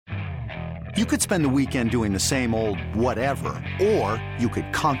You could spend the weekend doing the same old whatever, or you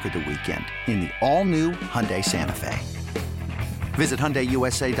could conquer the weekend in the all-new Hyundai Santa Fe. Visit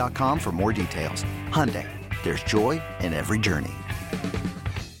HyundaiUSA.com for more details. Hyundai, there's joy in every journey.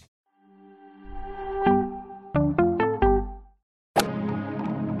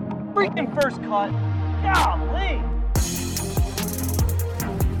 Freaking first cut. Golly.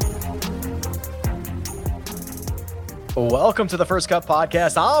 Welcome to the First Cut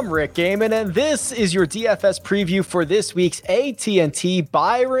Podcast. I'm Rick Gaiman, and this is your DFS preview for this week's AT&T.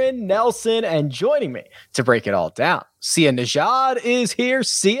 Byron, Nelson, and joining me to break it all down, Sia Najad is here.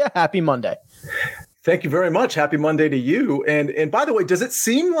 Sia, happy Monday. Thank you very much. Happy Monday to you. And by the way, does it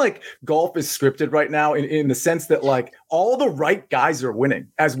seem like golf is scripted right now in the sense that like all the right guys are winning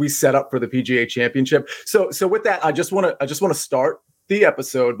as we set up for the PGA Championship? So with that, I just want to start the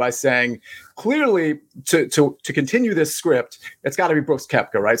episode by saying clearly to continue this script, it's got to be Brooks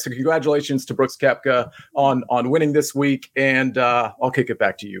Koepka, right? So congratulations to Brooks Koepka on winning this week, and I'll kick it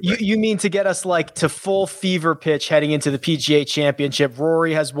back to you. You mean to get us like to full fever pitch heading into the PGA Championship?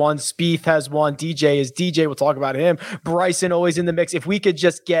 Rory has won, Spieth has won, DJ is DJ. We'll talk about him. Bryson always in the mix. If we could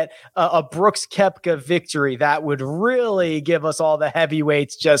just get a Brooks Koepka victory, that would really give us all the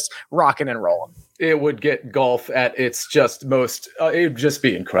heavyweights just rocking and rolling. It would get golf at its just most, it would just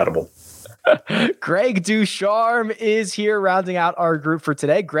be incredible. Greg Ducharme is here rounding out our group for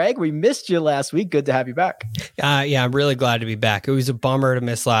today. Greg, we missed you last week. Good to have you back. Yeah, I'm really glad to be back. It was a bummer to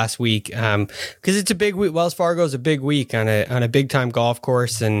miss last week because it's a big week. Wells Fargo is a big week on a big time golf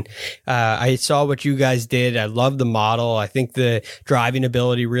course, and I saw what you guys did. I love the model. I think the driving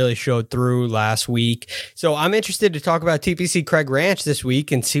ability really showed through last week. So I'm interested to talk about TPC Craig Ranch this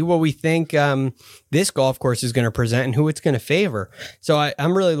week and see what we think this golf course is going to present and who it's going to favor. So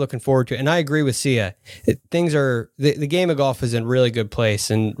I'm really looking forward to it. And I agree with Sia. The game of golf is in a really good place.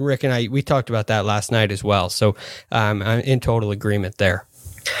 And Rick and we talked about that last night as well. So I'm in total agreement there.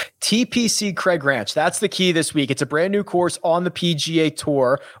 TPC Craig Ranch. That's the key this week. It's a brand new course on the PGA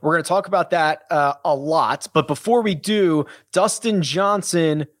Tour. We're going to talk about that a lot. But before we do, Dustin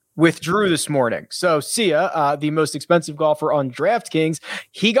Johnson withdrew this morning. So Sia, the most expensive golfer on DraftKings,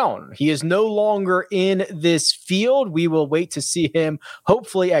 he gone. He is no longer in this field. We will wait to see him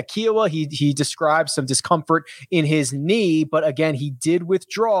hopefully at Kiowa. He described some discomfort in his knee, but again, he did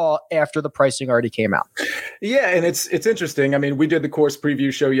withdraw after the pricing already came out. Yeah, and it's interesting. I mean, we did the course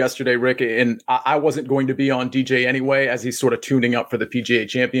preview show yesterday, Rick, and I wasn't going to be on DJ anyway as he's sort of tuning up for the PGA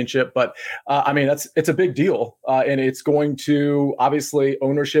Championship. But I mean, it's a big deal, and it's going to obviously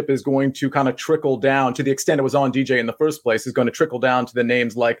ownership is going to kind of trickle down to the extent it was on DJ in the first place, is going to trickle down to the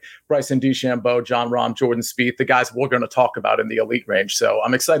names like Bryson DeChambeau, Jon Rahm, Jordan Spieth, the guys we're going to talk about in the elite range. So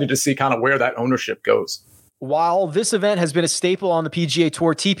I'm excited to see kind of where that ownership goes. While this event has been a staple on the PGA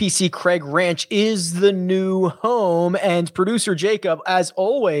Tour, TPC Craig Ranch is the new home, and producer Jacob, as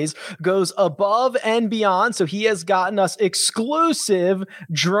always, goes above and beyond. So he has gotten us exclusive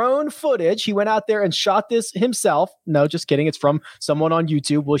drone footage. He went out there and shot this himself. No, just kidding. It's from someone on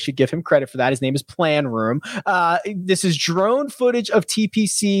YouTube. We should give him credit for that. His name is Plan Room. This is drone footage of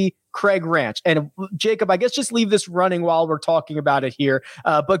TPC Craig Ranch. And Jacob, I guess just leave this running while we're talking about it here.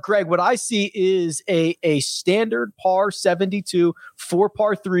 But Greg, what I see is a standard par 72, 4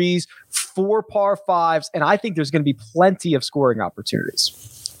 par 3s, 4 par 5s, and I think there's going to be plenty of scoring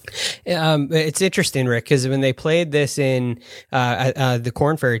opportunities. It's interesting, Rick, because when they played this in the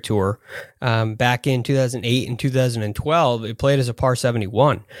Korn Ferry Tour back in 2008 and 2012, it played as a par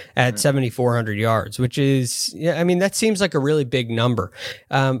 71 at 7,400 yards, which is, I mean, that seems like a really big number.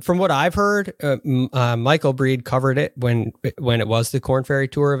 From what I've heard, Michael Breed covered it when it was the Korn Ferry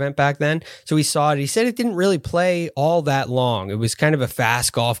Tour event back then. So he saw it. He said it didn't really play all that long. It was kind of a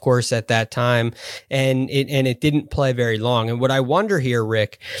fast golf course at that time, and it didn't play very long. And what I wonder here,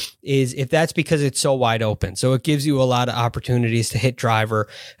 Rick, is if that's because it's so wide open. So it gives you a lot of opportunities to hit driver.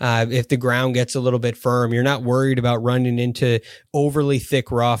 If the ground gets a little bit firm, you're not worried about running into overly thick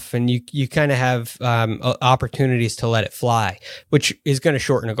rough, and you kind of have opportunities to let it fly, which is going to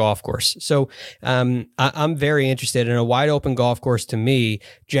shorten a golf course. So I'm very interested in a wide open golf course. To me,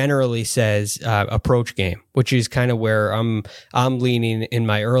 generally says approach game, which is kind of where I'm leaning in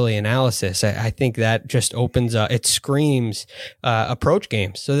my early analysis. I think that just opens up, it screams approach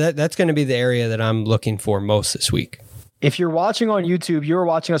games. So that's going to be the area that I'm looking for most this week. If you're watching on YouTube, you're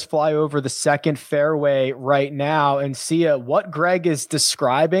watching us fly over the second fairway right now and see what Greg is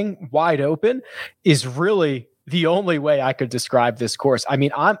describing, wide open, is really the only way I could describe this course. I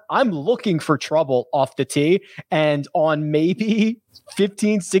mean, I'm looking for trouble off the tee, and on maybe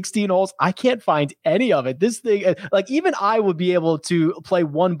 15, 16 holes. I can't find any of it. This thing, like even I would be able to play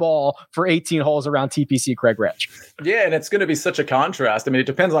one ball for 18 holes around TPC Craig Ranch. Yeah, and it's going to be such a contrast. I mean, it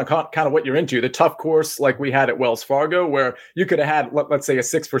depends on kind of what you're into. The tough course like we had at Wells Fargo, where you could have had, let's say, a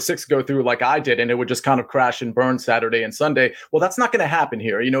 6-for-6 go through like I did, and it would just kind of crash and burn Saturday and Sunday. Well, that's not going to happen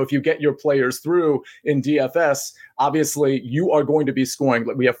here. If you get your players through in DFS, obviously you are going to be scoring.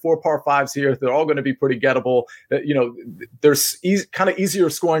 We have 4 par 5s here. They're all going to be pretty gettable. There's kind of easier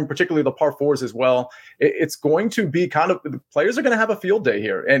scoring, particularly the par 4s as well. It's going to be the players are going to have a field day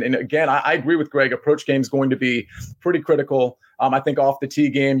here. And again, I agree with Greg. Approach game is going to be pretty critical. I think off the tee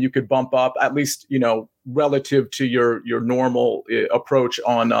game, you could bump up at least, relative to your normal approach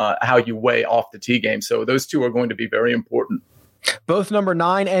on how you weigh off the tee game. So those two are going to be very important. Both number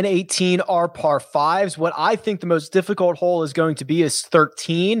 9 and 18 are par 5s. What I think the most difficult hole is going to be is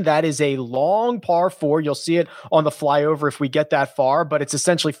 13. That is a long par 4. You'll see it on the flyover if we get that far, but it's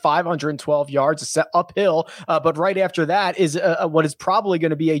essentially 512 yards, a set uphill. But right after that is what is probably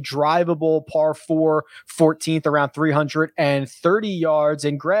going to be a drivable par 4, 14th, around 330 yards.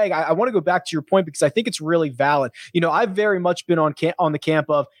 And Greg, I want to go back to your point because I think it's really valid. I've very much been on the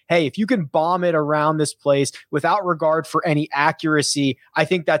camp of, hey, if you can bomb it around this place without regard for any accuracy, I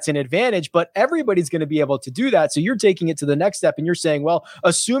think that's an advantage, but everybody's going to be able to do that. So you're taking it to the next step and you're saying, well,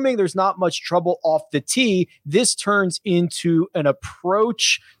 assuming there's not much trouble off the tee, this turns into an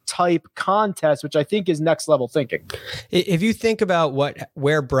approach type contest, which I think is next level thinking. If you think about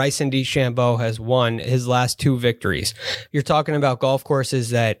where Bryson DeChambeau has won his last 2 victories, you're talking about golf courses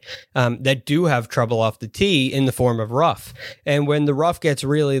that do have trouble off the tee in the form of rough. And when the rough gets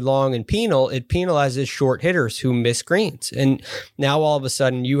really long and penal, it penalizes short hitters who miss greens. And now all of a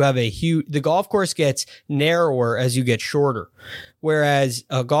sudden you have the golf course gets narrower as you get shorter. Whereas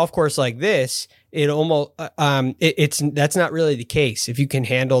a golf course like this, it almost that's not really the case. If you can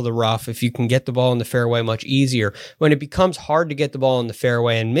handle the rough, if you can get the ball in the fairway much easier, when it becomes hard to get the ball in the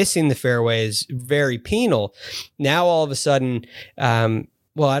fairway and missing the fairway is very penal, now all of a sudden,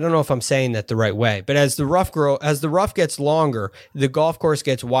 well, I don't know if I'm saying that the right way, but as the rough gets longer, the golf course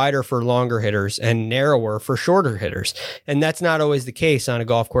gets wider for longer hitters and narrower for shorter hitters. And that's not always the case on a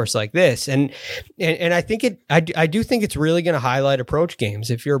golf course like this. And I think I do think it's really going to highlight approach games.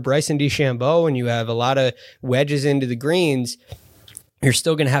 If you're Bryson DeChambeau and you have a lot of wedges into the greens, you're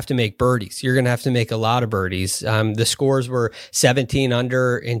still going to have to make birdies. You're going to have to make a lot of birdies. The scores were 17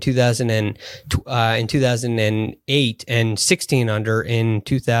 under in 2008 and 16 under in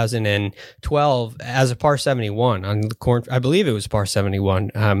 2012 as a par 71 on the corn. I believe it was par 71,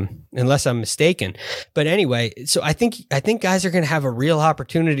 unless I'm mistaken. But anyway, so I think guys are going to have a real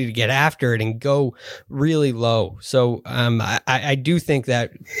opportunity to get after it and go really low. So I do think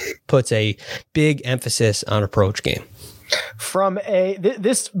that puts a big emphasis on approach game.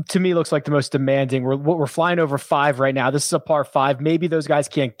 This to me looks like the most demanding. We're flying over 5 right now. This is a par 5. Maybe those guys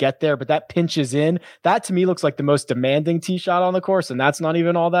can't get there, but that pinches in. That to me looks like the most demanding tee shot on the course, and that's not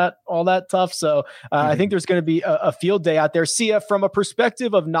even all that tough. So I think there's going to be a field day out there. Sia, from a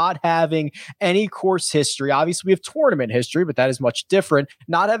perspective of not having any course history, obviously we have tournament history, but that is much different.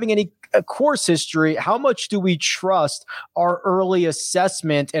 Not having any course history, how much do we trust our early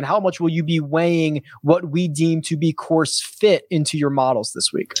assessment, and how much will you be weighing what we deem to be course fit into your models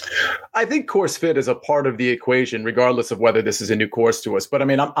this week? I think course fit is a part of the equation, regardless of whether this is a new course to us. But I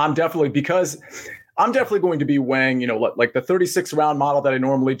mean, I'm definitely going to be weighing, like the 36 round model that I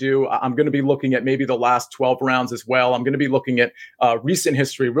normally do. I'm going to be looking at maybe the last 12 rounds as well. I'm going to be looking at recent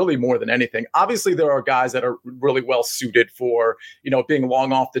history really more than anything. Obviously, there are guys that are really well suited for, being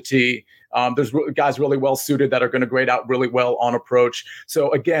long off the tee. There's guys really well suited that are going to grade out really well on approach.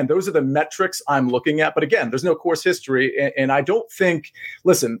 So again, those are the metrics I'm looking at. But again, there's no course history. And I don't think,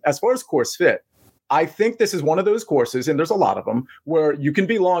 listen, as far as course fit, I think this is one of those courses, and there's a lot of them, where you can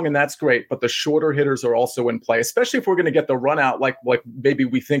be long and that's great, but the shorter hitters are also in play, especially if we're going to get the run out like maybe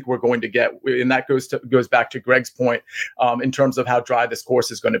we think we're going to get. And that goes back to Greg's point in terms of how dry this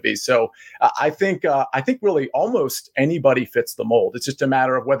course is going to be. So I think really almost anybody fits the mold. It's just a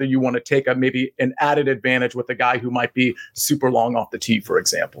matter of whether you want to take maybe an added advantage with a guy who might be super long off the tee, for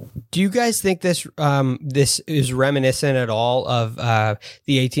example. Do you guys think this is reminiscent at all of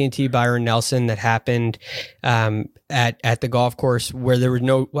the AT&T Byron Nelson that happened at the golf course where there was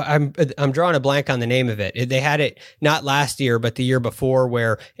no, I'm drawing a blank on the name of it. They had it not last year, but the year before,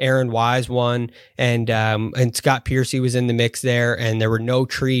 where Aaron Wise won and Scott Piercy was in the mix there, and there were no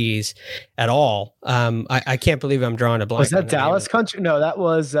trees at all. I can't believe I'm drawing a blank. Was that Dallas Country? No, that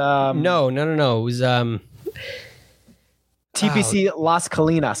was no. It was TPC Las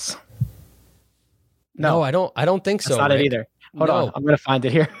Colinas. No, I don't think so. That's not it either. Hold on. I'm going to find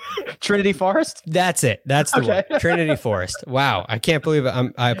it here. Trinity Forest? That's it. That's the one. Trinity Forest. Wow. I can't believe it.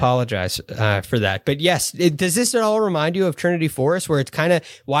 I apologize for that. But yes, does this at all remind you of Trinity Forest, where it's kind of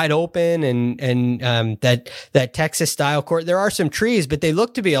wide open and that Texas style court? There are some trees, but they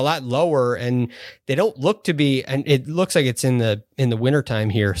look to be a lot lower, and they don't look to be, and it looks like it's in the wintertime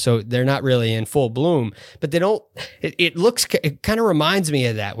here, so they're not really in full bloom, but they don't, it kind of reminds me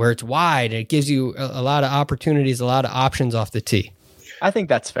of that, where it's wide and it gives you a lot of opportunities, a lot of options off the tee. I think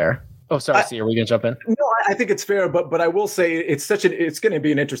that's fair. Oh, sorry, are we going to jump in? No, I think it's fair, but I will say it's going to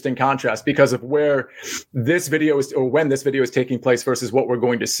be an interesting contrast because of where this video is, or when this video is taking place versus what we're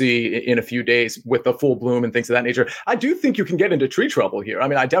going to see in a few days with the full bloom and things of that nature. I do think you can get into tree trouble here. I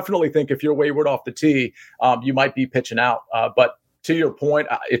mean, I definitely think if you're wayward off the tee, you might be pitching out. But to your point,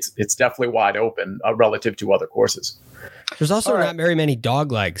 it's definitely wide open relative to other courses. There's also not very many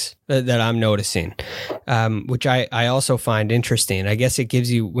dog legs that I'm noticing, which I also find interesting. I guess it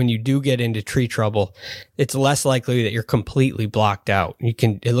gives you, when you do get into tree trouble, it's less likely that you're completely blocked out.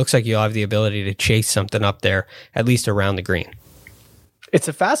 It looks like you'll have the ability to chase something up there, at least around the green. It's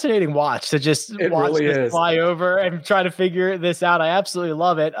a fascinating watch to just watch this fly over and try to figure this out. I absolutely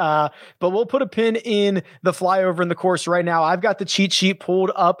love it. But we'll put a pin in the flyover in the course right now. I've got the cheat sheet pulled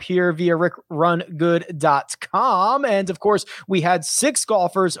up here via rickrungood.com. And of course, we had 6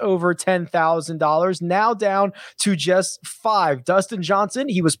 golfers over $10,000, now down to just 5. Dustin Johnson,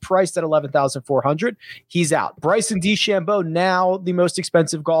 he was priced at $11,400. He's out. Bryson DeChambeau, now the most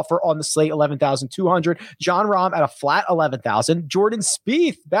expensive golfer on the slate, $11,200. Jon Rahm at a flat $11,000. Jordan Spieth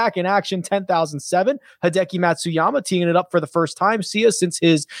back in action, $10,007. Hideki Matsuyama teeing it up for the first time, since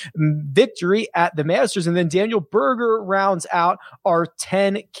his victory at the Masters. And then Daniel Berger rounds out our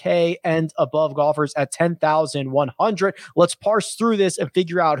 10K and above golfers at $10,100. Let's parse through this and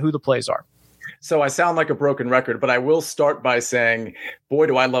figure out who the plays are. So I sound like a broken record, but I will start by saying, boy,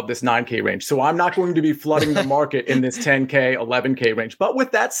 do I love this 9K range. So I'm not going to be flooding the market in this 10K, 11K range. But with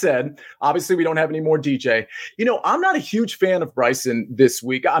that said, obviously we don't have any more DJ. I'm not a huge fan of Bryson this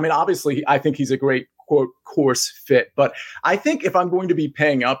week. I mean, obviously I think he's a great quote course fit, but I think if I'm going to be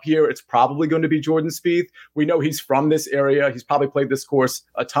paying up here, it's probably going to be Jordan Spieth. We know he's from this area. He's probably played this course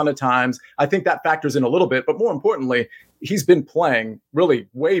a ton of times. I think that factors in a little bit, but more importantly, he's been playing really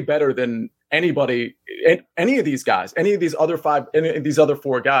way better than anybody, any of these guys, any of these other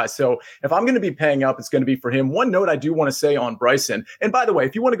 4 guys. So if I'm going to be paying up, it's going to be for him. One note I do want to say on Bryson, and by the way,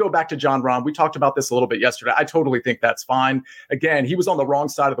 if you want to go back to Jon Rahm, we talked about this a little bit yesterday. I totally think that's fine. Again, he was on the wrong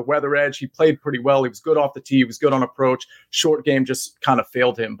side of the weather edge. He played pretty well. He was good off the tee. He was good on approach. Short game just kind of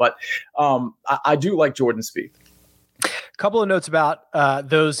failed him. But I do like Jordan Spieth. Couple of notes about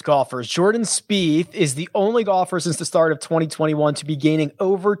those golfers. Jordan Spieth is the only golfer since the start of 2021 to be gaining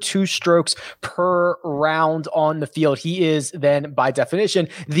over 2 strokes per round on the field. He is then, by definition,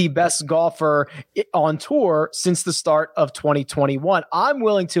 the best golfer on tour since the start of 2021. I'm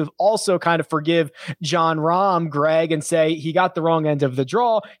willing to also kind of forgive Jon Rahm, Greg, and say he got the wrong end of the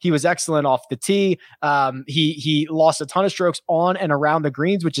draw. He was excellent off the tee. He lost a ton of strokes on and around the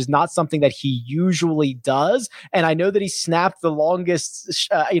greens, which is not something that he usually does. And I know that he snapped the longest,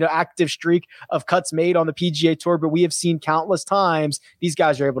 active streak of cuts made on the PGA Tour, but we have seen countless times these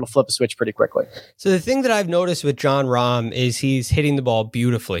guys are able to flip a switch pretty quickly. So the thing that I've noticed with Jon Rahm is he's hitting the ball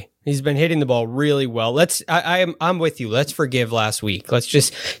beautifully. He's been hitting the ball really well. I'm with you. Let's forgive last week. Let's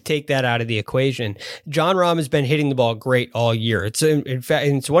just take that out of the equation. Jon Rahm has been hitting the ball great all year. It's in fact,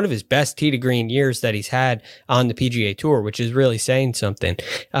 it's one of his best tee to green years that he's had on the PGA Tour, which is really saying something.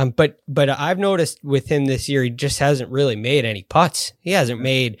 But I've noticed with him this year, he just hasn't really made any putts. He hasn't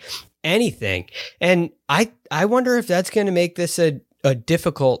made anything. And I wonder if that's going to make this a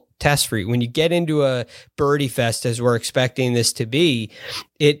difficult test for you. When you get into a birdie fest, as we're expecting this to be,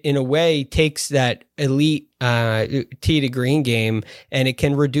 it in a way takes that elite tee to green game and it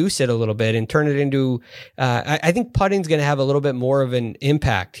can reduce it a little bit and turn it into, I think putting's going to have a little bit more of an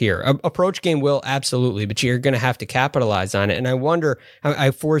impact here. Approach game will absolutely, but you're going to have to capitalize on it. And I wonder,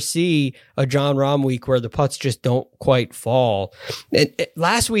 I foresee a Jon Rahm week where the putts just don't quite fall.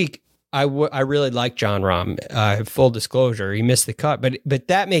 Last week, I really like Jon Rahm. Full disclosure, he missed the cut, but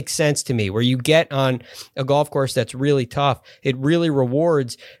that makes sense to me. Where you get on a golf course that's really tough, it really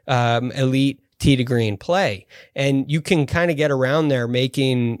rewards elite tee to green play, and you can kind of get around there,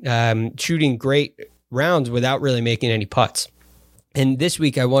 shooting great rounds without really making any putts. And this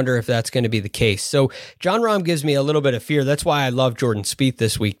week, I wonder if that's going to be the case. So Jon Rahm gives me a little bit of fear. That's why I love Jordan Spieth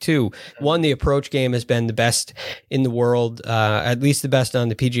this week, too. One, the approach game has been the best in the world, at least the best on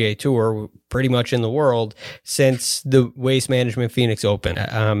the PGA Tour, pretty much in the world, since the Waste Management Phoenix Open,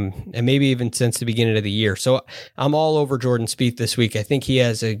 and maybe even since the beginning of the year. So I'm all over Jordan Spieth this week. I think he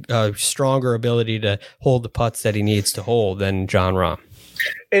has a stronger ability to hold the putts that he needs to hold than Jon Rahm.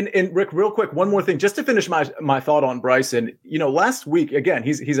 And Rick, real quick, one more thing, just to finish my thought on Bryson. Last week, again,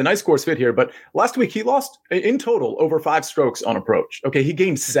 he's a nice course fit here, but last week he lost in total over 5 strokes on approach. Okay, he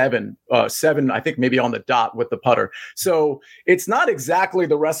gained seven, I think maybe on the dot with the putter. So it's not exactly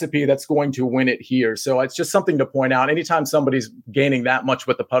the recipe that's going to win it here. So it's just something to point out. Anytime somebody's gaining that much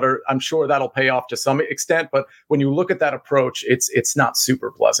with the putter, I'm sure that'll pay off to some extent. But when you look at that approach, it's not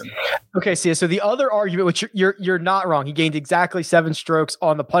super pleasant. Okay, so the other argument, which you're not wrong, he gained exactly 7 strokes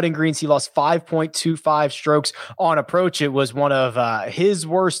on the putting greens. He lost 5.25 strokes on approach. It was one of his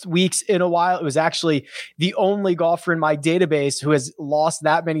worst weeks in a while. It was actually the only golfer in my database who has lost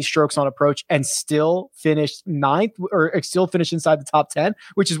that many strokes on approach and still finished 9th or still finished inside the top 10,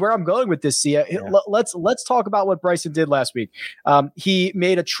 which is where I'm going with this, Sia. Yeah. Let's talk about what Bryson did last week. He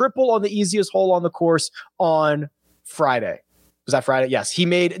made a triple on the easiest hole on the course on Friday. Was that Friday? Yes. He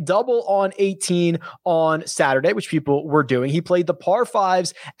made double on 18 on Saturday, which people were doing. He played the par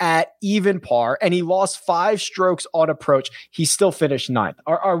 5s at even par, and he lost 5 strokes on approach. He still finished 9th.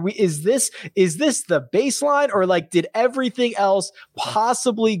 Is this the baseline, or did everything else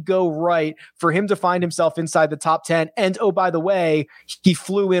possibly go right for him to find himself inside the top 10? And oh, by the way, he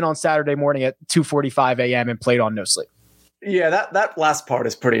flew in on Saturday morning at 2:45 a.m. and played on no sleep. Yeah, that last part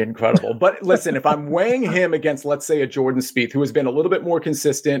is pretty incredible. But listen, if I'm weighing him against, let's say, a Jordan Spieth, who has been a little bit more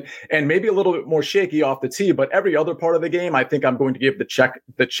consistent and maybe a little bit more shaky off the tee, but every other part of the game, I think I'm going to give the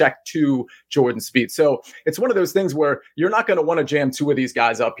check to Jordan Spieth. So it's one of those things where you're not going to want to jam 2 of these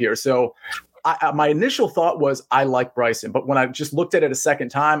guys up here. So my initial thought was I like Bryson, but when I just looked at it a second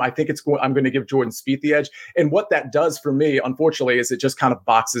time, I think I'm going to give Jordan Spieth the edge. And what that does for me, unfortunately, is it just kind of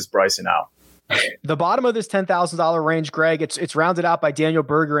boxes Bryson out. The bottom of this $10,000 range, Greg, it's rounded out by Daniel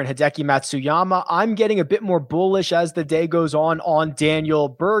Berger and Hideki Matsuyama. I'm getting a bit more bullish as the day goes on Daniel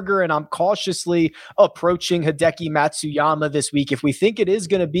Berger, and I'm cautiously approaching Hideki Matsuyama this week. If we think it is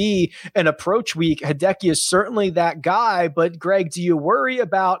going to be an approach week, Hideki is certainly that guy. But Greg, do you worry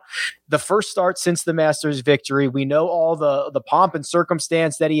about the first start since the Masters victory? We know all the pomp and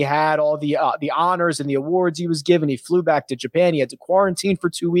circumstance that he had, all the honors and the awards he was given. He flew back to Japan. He had to quarantine for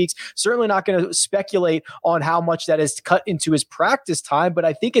 2 weeks. Certainly not going to speculate on how much that is cut into his practice time, but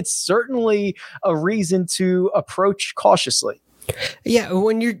I think it's certainly a reason to approach cautiously. Yeah,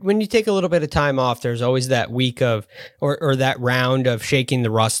 when you take a little bit of time off, there's always that week of or that round of shaking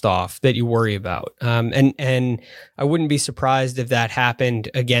the rust off that you worry about. And I wouldn't be surprised if that happened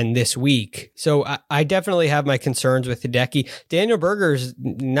again this week. So I definitely have my concerns with Hideki. Daniel Berger's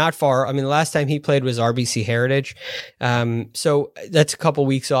not far. I mean, the last time he played was RBC Heritage. So that's a couple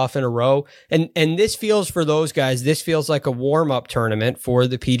weeks off in a row. And this feels for those guys, this feels like a warm-up tournament for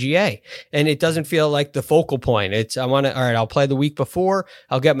the PGA. And it doesn't feel like the focal point. I'll play the week before,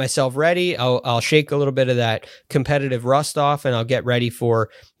 I'll get myself ready, I'll shake a little bit of that competitive rust off, and I'll get ready for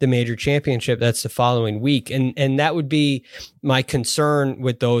the major championship that's the following week. And that would be my concern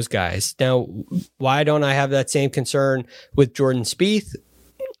with those guys. Now, why don't I have that same concern with Jordan Spieth?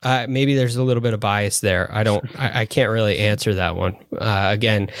 Maybe there's a little bit of bias there. I can't really answer that one.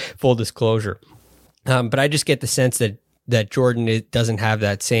 Again, full disclosure. But I just get the sense that Jordan doesnn't have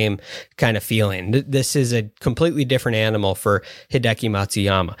that same kind of feeling. This is a completely different animal for Hideki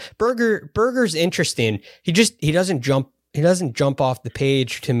Matsuyama. Berger's interesting. He doesn't jump off the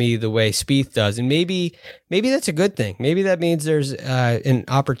page to me the way Spieth does, and maybe that's a good thing. Maybe that means there's an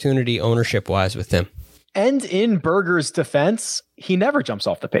opportunity ownership wise with him. And in Berger's defense, he never jumps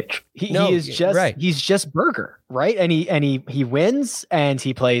off the page. He's just Berger, right? And he wins and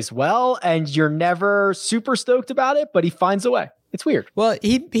he plays well, and you're never super stoked about it, but he finds a way. It's weird. Well,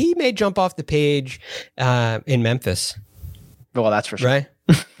 he may jump off the page in Memphis. Well, that's for sure. Right?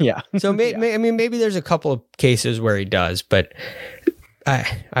 Yeah. So maybe there's a couple of cases where he does, but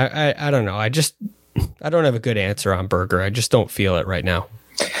I don't know. I don't have a good answer on Berger. I just don't feel it right now.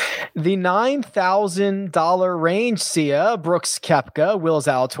 The $9,000 range, Sia, Brooks Koepka, Will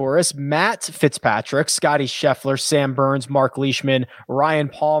Zalatoris, Matt Fitzpatrick, Scotty Scheffler, Sam Burns, Mark Leishman, Ryan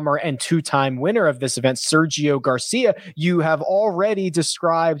Palmer, and 2-time winner of this event, Sergio Garcia. You have already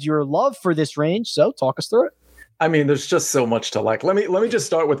described your love for this range, so talk us through it. I mean, there's just so much to like. Let me just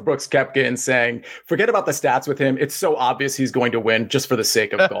start with Brooks Koepka and saying, forget about the stats with him. It's so obvious he's going to win just for the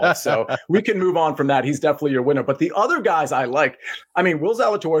sake of golf. So we can move on from that. He's definitely your winner. But the other guys I like, I mean, Will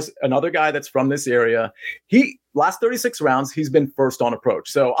Zalatoris, another guy that's from this area. Last 36 rounds, he's been first on approach.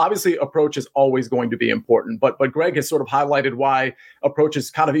 So obviously approach is always going to be important. But Greg has sort of highlighted why approach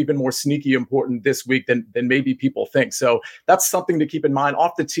is kind of even more sneaky important this week than maybe people think. So that's something to keep in mind.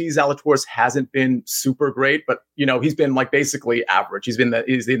 Off the tee, Zalatoris hasn't been super great, but he's been like basically average. He's in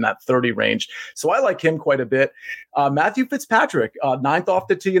that 30 range. So I like him quite a bit. Matthew Fitzpatrick, 9th off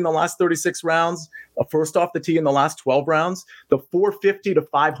the tee in the last 36 rounds, first off the tee in the last 12 rounds, the 450 to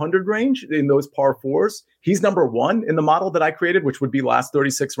 500 range in those par fours. He's number 1 in the model that I created, which would be last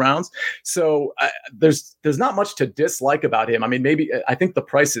 36 rounds. So there's not much to dislike about him. I mean, I think the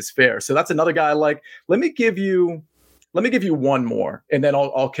price is fair. So that's another guy I like. Let me give you one more, and then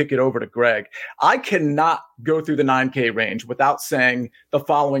I'll kick it over to Greg. I cannot go through the 9K range without saying the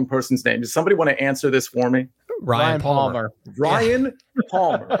following person's name. Does somebody want to answer this for me? Ryan Palmer. Ryan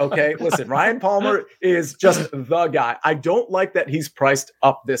Palmer. Okay, listen, Ryan Palmer is just the guy. I don't like that he's priced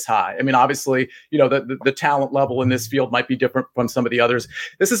up this high. I mean, obviously, the talent level in this field might be different from some of the others.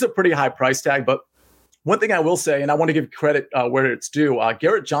 This is a pretty high price tag, but one thing I will say, and I want to give credit where it's due,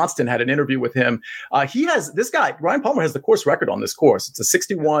 Garrett Johnston had an interview with him. Ryan Palmer has the course record on this course. It's a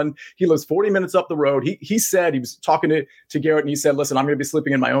 61. He lives 40 minutes up the road. He said, he was talking to Garrett, and he said, listen, I'm going to be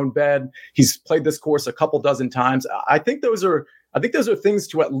sleeping in my own bed. He's played this course a couple dozen times. I think those are things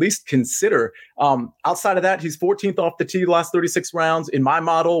to at least consider. Outside of that, he's 14th off the tee the last 36 rounds in my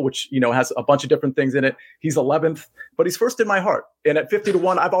model, which has a bunch of different things in it. He's 11th, but he's first in my heart. And at 50 to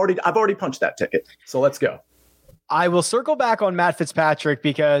 1, I've already punched that ticket. So let's go. I will circle back on Matt Fitzpatrick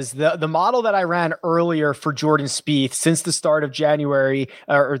because the model that I ran earlier for Jordan Spieth since the start of January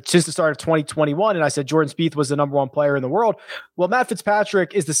or since the start of 2021, and I said Jordan Spieth was the number 1 player in the world. Well, Matt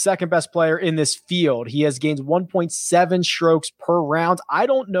Fitzpatrick is the second best player in this field. He has gained 1.7 strokes per round. I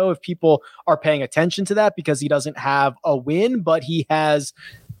don't know if people are paying attention to that because he doesn't have a win, but he has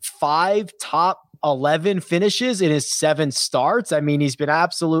 5 top 11 finishes in his 7 starts. I mean, he's been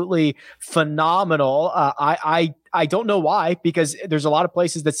absolutely phenomenal. I don't know why, because there's a lot of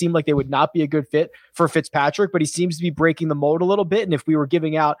places that seem like they would not be a good fit for Fitzpatrick, but he seems to be breaking the mold a little bit. And if we were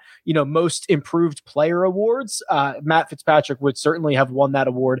giving out, most improved player awards, Matt Fitzpatrick would certainly have won that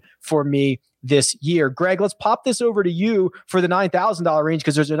award for me this year. Greg, let's pop this over to you for the $9,000 range,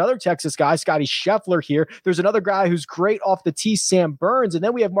 because there's another Texas guy, Scotty Scheffler here. There's another guy who's great off the tee, Sam Burns. And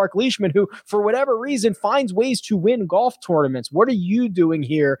then we have Mark Leishman, who, for whatever reason, finds ways to win golf tournaments. What are you doing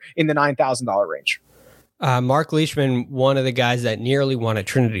here in the $9,000 range? Mark Leishman, one of the guys that nearly won at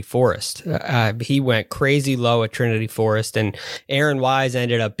Trinity Forest. He went crazy low at Trinity Forest, and Aaron Wise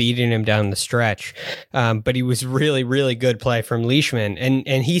ended up beating him down the stretch. But he was really, really good play from Leishman,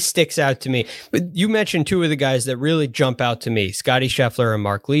 and he sticks out to me. But you mentioned 2 of the guys that really jump out to me, Scotty Scheffler and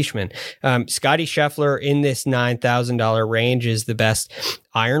Mark Leishman. Scotty Scheffler in this $9,000 range is the best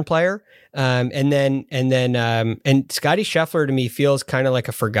iron player. And Scotty Scheffler to me feels kind of like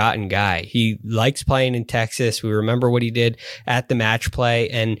a forgotten guy. He likes playing in Texas. We remember what he did at the match play,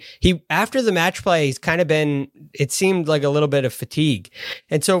 and after the match play, he's kind of been, it seemed like a little bit of fatigue.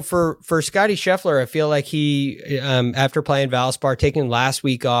 And so for Scotty Scheffler, I feel like he, after playing Valspar, taking last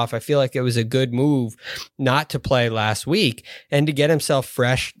week off, I feel like it was a good move not to play last week and to get himself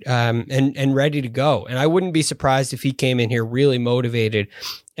fresh, and ready to go. And I wouldn't be surprised if he came in here really motivated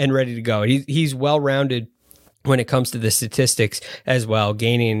and ready to go. He's well-rounded when it comes to the statistics as well,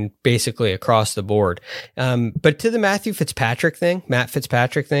 gaining basically across the board. But to the Matt Fitzpatrick thing,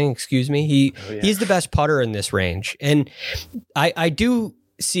 he's the best putter in this range. And I do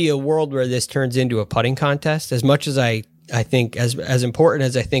see a world where this turns into a putting contest. As much as I think as important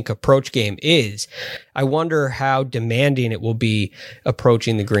as I think approach game is, I wonder how demanding it will be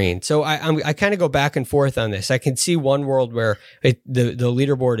approaching the green. So I kind of go back and forth on this. I can see one world where the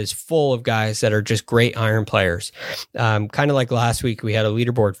leaderboard is full of guys that are just great iron players. Kind of like last week, we had a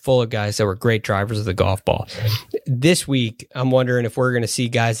leaderboard full of guys that were great drivers of the golf ball. This week, I'm wondering if we're going to see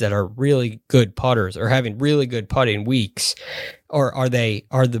guys that are really good putters or having really good putting weeks. Or are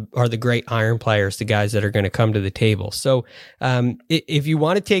the great iron players the guys that are going to come to the table? So if you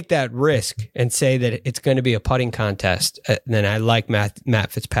want to take that risk and say that it's going to be a putting contest, then I like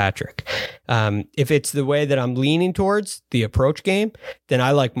Matt Fitzpatrick. If it's the way that I'm leaning towards the approach game, then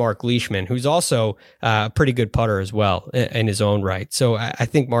I like Mark Leishman, who's also a pretty good putter as well in his own right. So I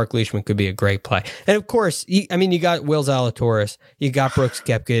think Mark Leishman could be a great play. And of course, you got Will Zalatoris, you got Brooks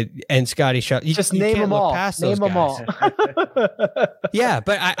Koepka, and Scotty Scheffler. Just name them all. Name them all. Yeah,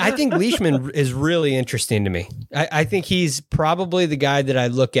 but I think Leishman is really interesting to me. I think he's probably the guy that I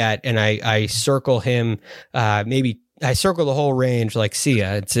look at and I circle him. Maybe I circle the whole range like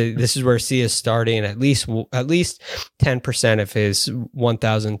Sia. This is where Sia is starting at least 10% of his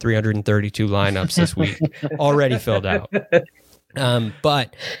 1,332 lineups this week already filled out.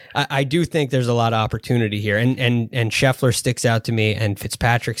 But I do think there's a lot of opportunity here, and Scheffler sticks out to me, and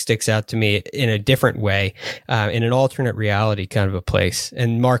Fitzpatrick sticks out to me in a different way, in an alternate reality kind of a place.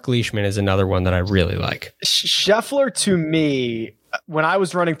 And Mark Leishman is another one that I really like. Scheffler, to me, when I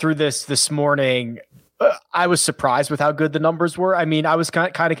was running through this morning, I was surprised with how good the numbers were. I mean, I was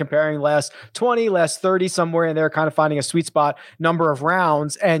kind of comparing last 20, last 30, somewhere in there, kind of finding a sweet spot number of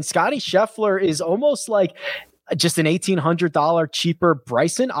rounds. And Scotty Scheffler is almost like just an $1,800 cheaper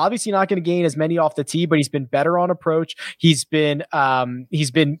Bryson. Obviously not going to gain as many off the tee, but he's been better on approach. He's been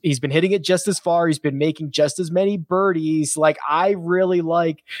hitting it just as far. He's been making just as many birdies. Like, I really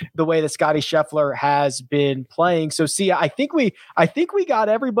like the way that Scotty Scheffler has been playing. So Sia, I think we got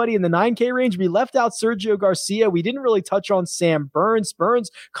everybody in the 9K range. We left out Sergio Garcia. We didn't really touch on Sam Burns.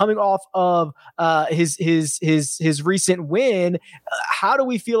 Burns coming off of his recent win. How do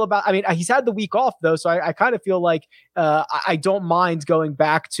we feel about? I mean, he's had the week off though, so I kind of feel like I don't mind going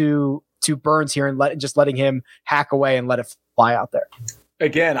back to Burns here and letting him hack away and let it fly out there.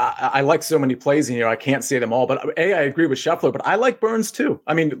 Again, I like so many plays in here. I can't say them all, but I agree with Scheffler, but I like Burns too.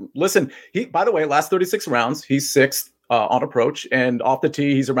 I mean, listen, by the way, last 36 rounds, he's sixth on approach, and off the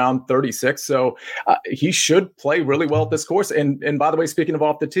tee, he's around 36. So he should play really well at this course. And by the way, speaking of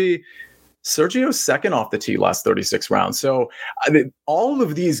off the tee, Sergio's second off the tee last 36 rounds. So I mean, all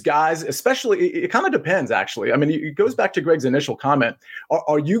of these guys, especially, it kind of depends, actually. I mean, it goes back to Greg's initial comment.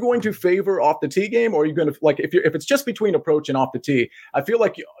 Are you going to favor off the tee game, or are you going to, like, if it's just between approach and off the tee, I feel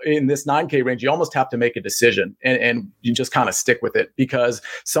like in this 9K range, you almost have to make a decision and you just kind of stick with it, because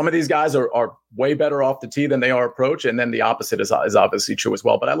some of these guys are way better off the tee than they are approach. And then the opposite is obviously true as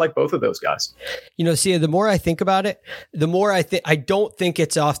well. But I like both of those guys. Sia, the more I think about it, the more I don't think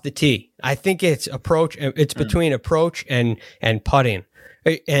it's off the tee. I think it's approach. It's between approach and putting,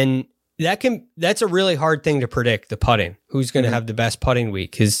 and that's a really hard thing to predict. The putting, who's going to have the best putting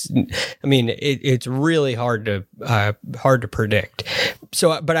week? Because I mean, it's really hard to predict.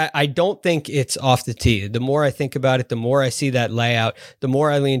 So, but I don't think it's off the tee. The more I think about it, the more I see that layout, the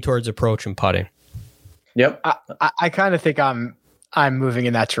more I lean towards approach and putting. Yep, I kind of think I'm moving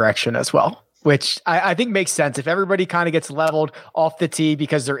in that direction as well, which I think makes sense. If everybody kind of gets leveled off the tee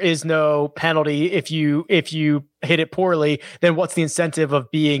because there is no penalty if you hit it poorly, then what's the incentive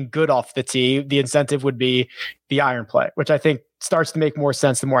of being good off the tee? The incentive would be the iron play, which I think starts to make more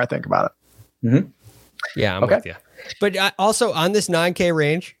sense the more I think about it. Mm-hmm. Yeah, I'm with you. But also on this 9K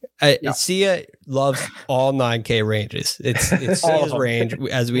range, Sia loves all 9K ranges. It's Sia's range,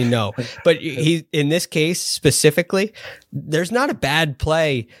 as we know. But he, in this case specifically, there's not a bad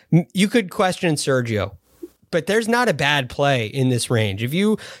play. You could question Sergio, but there's not a bad play in this range. If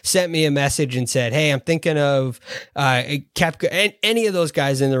you sent me a message and said, "Hey, I'm thinking of Koepka," and any of those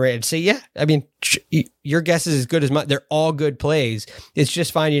guys in the range, say, "Yeah, I mean, your guess is as good as mine." They're all good plays. It's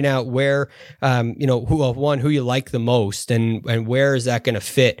just finding out where, who you like the most, and where is that going to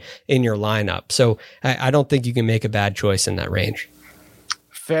fit in your lineup. So I don't think you can make a bad choice in that range.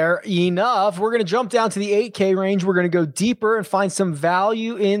 Fair enough. We're going to jump down to the 8K range. We're going to go deeper and find some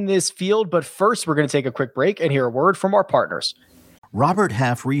value in this field. But first, we're going to take a quick break and hear a word from our partners. Robert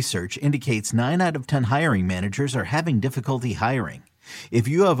Half research indicates 9 out of 10 hiring managers are having difficulty hiring. If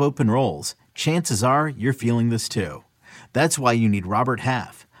you have open roles, chances are you're feeling this too. That's why you need Robert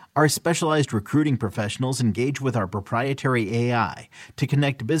Half. Our specialized recruiting professionals engage with our proprietary AI to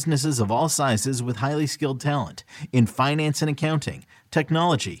connect businesses of all sizes with highly skilled talent in finance and accounting,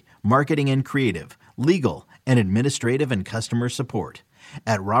 technology, marketing and creative, legal, and administrative and customer support.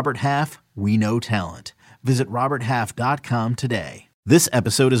 At Robert Half, we know talent. Visit roberthalf.com today. This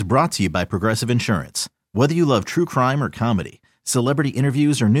episode is brought to you by Progressive Insurance. Whether you love true crime or comedy, celebrity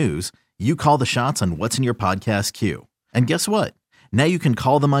interviews or news, you call the shots on what's in your podcast queue. And guess what? Now you can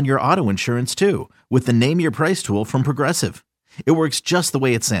call them on your auto insurance too with the Name Your Price tool from Progressive. It works just the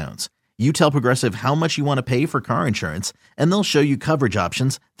way it sounds. You tell Progressive how much you want to pay for car insurance, and they'll show you coverage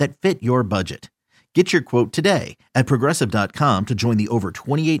options that fit your budget. Get your quote today at Progressive.com to join the over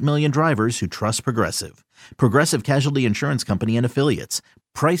 28 million drivers who trust Progressive. Progressive Casualty Insurance Company and Affiliates.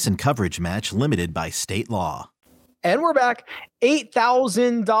 Price and coverage match limited by state law. And we're back.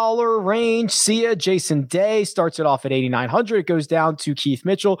 $8,000 range. See ya. Jason Day starts it off at $8,900. It goes down to Keith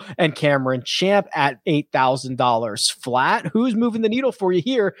Mitchell and Cameron Champ at $8,000 flat. Who's moving the needle for you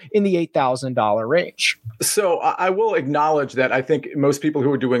here in the $8,000 range? So I will acknowledge that I think most people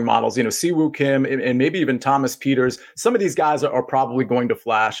who are doing models, Siwoo Kim and maybe even Thomas Peters, some of these guys are probably going to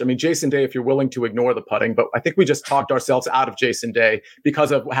flash. I mean, Jason Day, if you're willing to ignore the putting, but I think we just talked ourselves out of Jason Day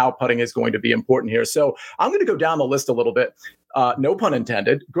because of how putting is going to be important here. So I'm going to go down the list a little bit. No pun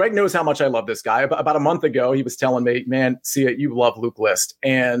intended. Greg knows how much I love this guy. About a month ago, he was telling me, man, see, you love Luke List.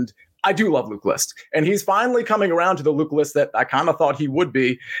 And I do love Luke List. And he's finally coming around to the Luke List that I kind of thought he would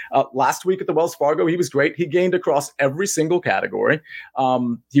be. Last week at the Wells Fargo, he was great. He gained across every single category.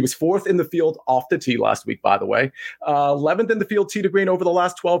 He was 4th in the field off the tee last week, by the way. 11th in the field tee to green over the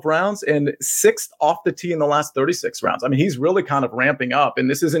last 12 rounds and 6th off the tee in the last 36 rounds. I mean, he's really kind of ramping up. And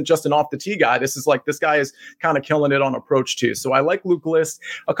this isn't just an off the tee guy. This guy is kind of killing it on approach too. So I like Luke List.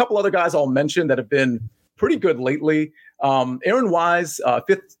 A couple other guys I'll mention that have been pretty good lately. Aaron Wise,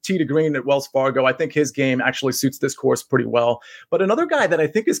 5th tee to green at Wells Fargo. I think his game actually suits this course pretty well. But another guy that I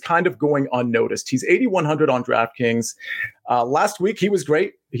think is kind of going unnoticed. He's 8,100 on DraftKings. Last week, he was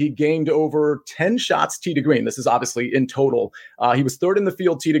great. He gained over 10 shots tee to green. This is obviously in total. He was 3rd in the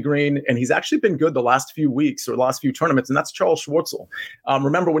field tee to green, and he's actually been good the last few weeks or the last few tournaments, and that's Charles Schwartzel.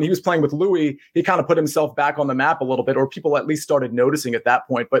 Remember, when he was playing with Louis, he kind of put himself back on the map a little bit, or people at least started noticing at that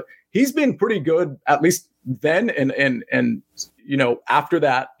point. But he's been pretty good, at least then, and after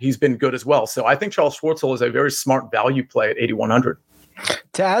that, he's been good as well. So I think Charles Schwartzel is a very smart value play at 8,100.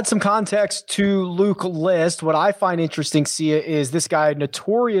 To add some context to Luke List, what I find interesting, Sia, is this guy,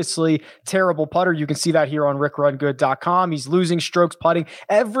 notoriously terrible putter. You can see that here on rickrungood.com. He's losing strokes putting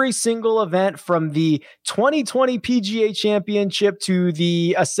every single event from the 2020 PGA Championship to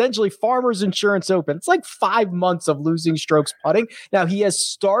the essentially Farmers Insurance Open. It's like 5 months of losing strokes putting. Now, he has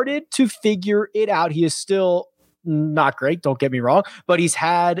started to figure it out. He is still not great, don't get me wrong, but he's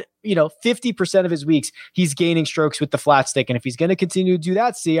had, 50% of his weeks, he's gaining strokes with the flat stick. And if he's going to continue to do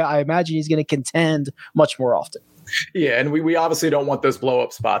that, Sia, I imagine he's going to contend much more often. Yeah, and we obviously don't want those blow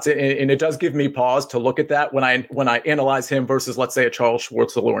up spots, and it does give me pause to look at that when I analyze him versus, let's say, a Charles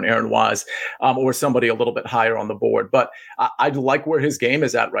Schwartzel or an Aaron Wise, or somebody a little bit higher on the board. But I like where his game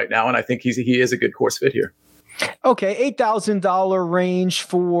is at right now, and I think he is a good course fit here. Okay, $8,000 range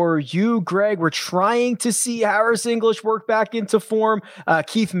for you, Greg. We're trying to see Harris English work back into form.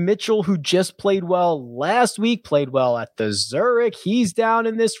 Keith Mitchell, who just played well last week, played well at the Zurich. He's down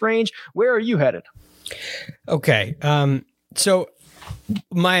in this range. Where are you headed? Okay, so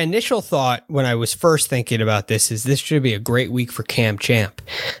my initial thought when I was first thinking about this is this should be a great week for Cam Champ.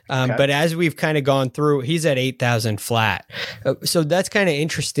 Okay. But as we've kind of gone through, he's at 8,000 flat. So that's kind of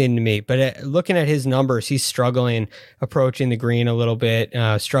interesting to me. But looking at his numbers, he's struggling approaching the green a little bit,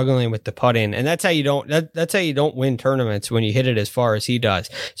 struggling with the putting. And that's how you don't win tournaments, when you hit it as far as he does.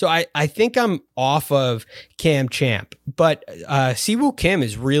 So I think I'm off of Cam Champ. But Siwoo Kim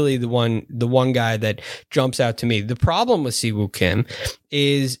is really the one guy that jumps out to me. The problem with Siwoo Kim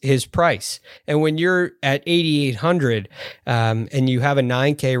is his price. And when you're at 8,800 and you have a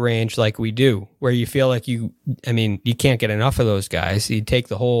 9K range like we do, where you feel like you can't get enough of those guys, you take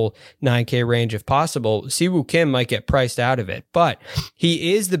the whole 9K range if possible, Siwoo Kim might get priced out of it. But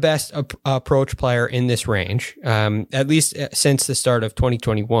he is the best approach player in this range, at least since the start of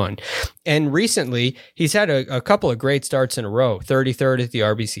 2021. And recently, he's had a couple of great starts in a row: 33rd at the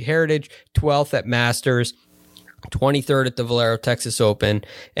RBC Heritage, 12th at Masters, 23rd at the Valero Texas Open,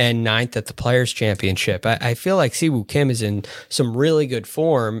 and 9th at the Players Championship. I feel like Siwoo Kim is in some really good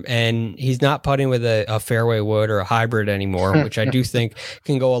form, and he's not putting with a fairway wood or a hybrid anymore, which I do think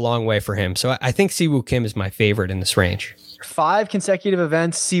can go a long way for him. So I think Siwoo Kim is my favorite in this range. 5 consecutive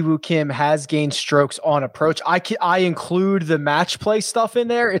events, Siwoo Kim has gained strokes on approach. I include the match play stuff in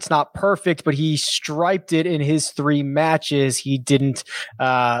there. It's not perfect, but he striped it in his 3 matches. He didn't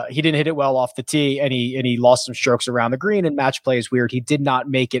hit it well off the tee, and he lost some strokes around the green, and match play is weird. He did not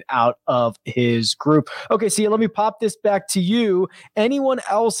make it out of his group. Okay, Sia, let me pop this back to you. Anyone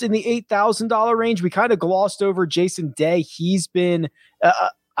else in the $8,000 range? We kind of glossed over Jason Day. He's been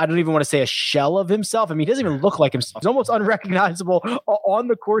I don't even want to say a shell of himself. I mean, he doesn't even look like himself. He's almost unrecognizable on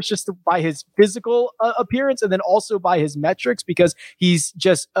the course just by his physical appearance, and then also by his metrics, because he's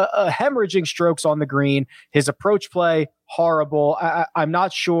just hemorrhaging strokes on the green. His approach play, horrible. I'm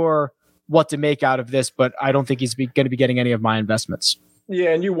not sure what to make out of this, but I don't think he's going to be getting any of my investments.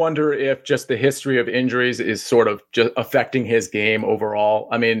 Yeah, and you wonder if just the history of injuries is sort of just affecting his game overall.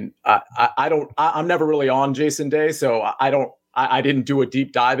 I mean, I'm never really on Jason Day, so I don't I didn't do a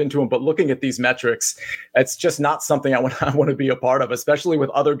deep dive into him, but looking at these metrics, it's just not something I want to be a part of, especially with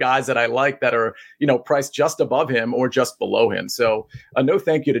other guys that I like that are, priced just above him or just below him. So no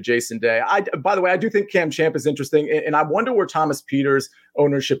thank you to Jason Day. By the way, I do think Cam Champ is interesting, and I wonder where Thomas Peters'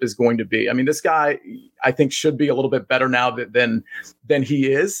 ownership is going to be. I mean, this guy, I think, should be a little bit better now than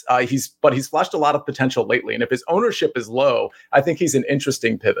he is. But he's flashed a lot of potential lately, and if his ownership is low, I think he's an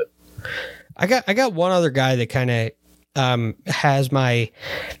interesting pivot. I got one other guy that kind of has my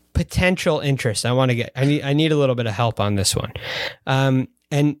potential interest. I need a little bit of help on this one.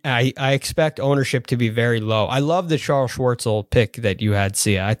 And I expect ownership to be very low. I love the Charles Schwartzel pick that you had,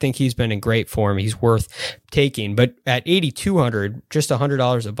 Sia. I think he's been in great form. He's worth taking. But at 8,200, just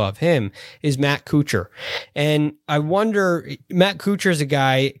 $100 above him, is Matt Kuchar. And I wonder, Matt Kuchar is a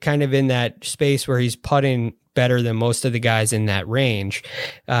guy kind of in that space where he's putting better than most of the guys in that range.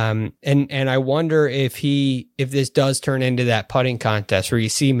 And I wonder if this does turn into that putting contest where you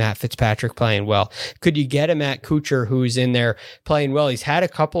see Matt Fitzpatrick playing well. Could you get a Matt Kuchar who's in there playing well? He's had a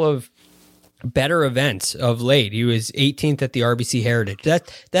couple of better events of late. He was 18th at the RBC Heritage.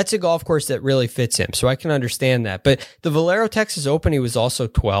 That's a golf course that really fits him, so I can understand that. But the Valero Texas Open, he was also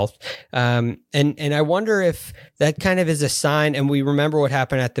 12th. And I wonder if that kind of is a sign, and we remember what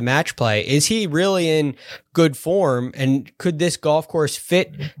happened at the match play. Is he really in good form, and could this golf course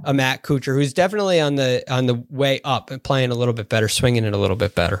fit a Matt Kuchar, who's definitely on the way up and playing a little bit better, swinging it a little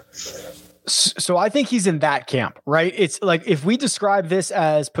bit better? So I think he's in that camp, right? It's like if we describe this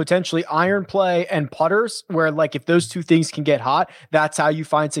as potentially iron play and putters, where like if those two things can get hot, that's how you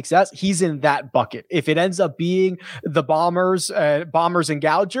find success. He's in that bucket. If it ends up being the bombers and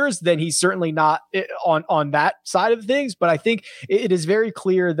gougers, then he's certainly not on that side of things. But I think it is very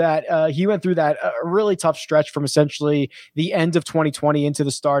clear that he went through that really tough stretch from essentially the end of 2020 into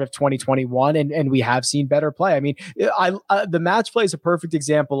the start of 2021, and we have seen better play. I mean, the match play is a perfect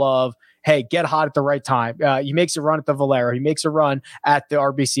example of, hey, get hot at the right time. He makes a run at the Valero. He makes a run at the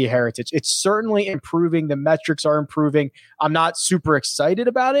RBC Heritage. It's certainly improving. The metrics are improving. I'm not super excited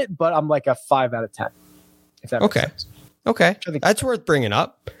about it, but I'm like a 5 out of 10. If that makes sense. Okay. That's worth bringing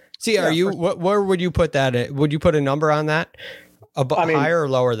up. See, where would you put that at? Would you put a number on that? Higher or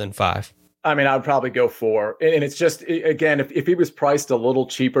lower than 5? I mean, I'd probably go 4. And it's just, again, if he was priced a little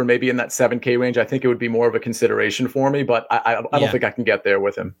cheaper, maybe in that 7K range, I think it would be more of a consideration for me, but I don't think I can get there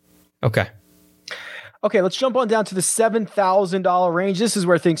with him. Okay, let's jump on down to the $7,000 range. This is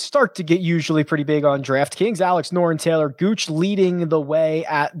where things start to get usually pretty big on DraftKings. Alex Noren, Taylor Gooch leading the way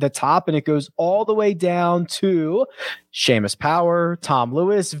at the top, and it goes all the way down to Seamus Power, Tom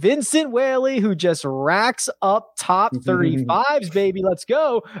Lewis, Vincent Whaley, who just racks up top 35s, baby. Let's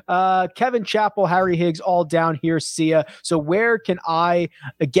go. Kevin Chappell, Harry Higgs, all down here, Sia. So where can I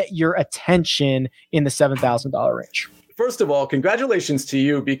get your attention in the $7,000 range? First of all, congratulations to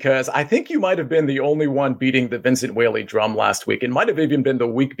you, because I think you might have been the only one beating the Vincent Whaley drum last week. It might have even been the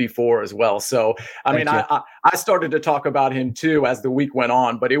week before as well. So, I started to talk about him too as the week went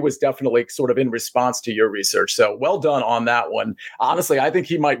on, but it was definitely sort of in response to your research. So well done on that one. Honestly, I think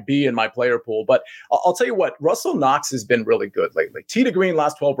he might be in my player pool, but I'll tell you what, Russell Knox has been really good lately. Tee to green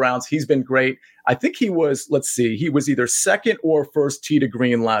last 12 rounds. He's been great. I think he was either second or first tee to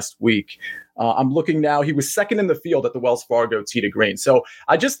green last week. I'm looking now. He was second in the field at the Wells Fargo tee to green. So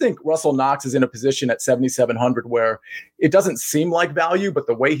I just think Russell Knox is in a position at 7,700 where it doesn't seem like value, but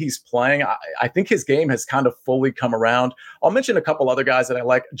the way he's playing, I think his game has kind of fully come around. I'll mention a couple other guys that I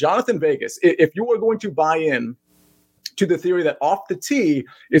like. Jonathan Vegas, if you are going to buy in to the theory that off the tee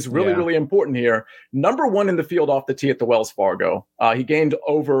is really important here. Number one in the field off the tee at the Wells Fargo. He gained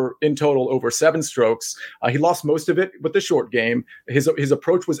in total over 7 strokes. He lost most of it with the short game. His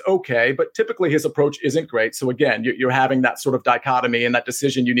approach was okay, but typically his approach isn't great. So again, you're having that sort of dichotomy and that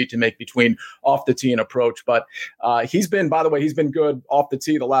decision you need to make between off the tee and approach. But he's been good off the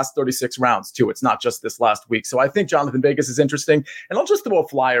tee the last 36 rounds too. It's not just this last week. So I think Jonathan Vegas is interesting. And I'll just throw a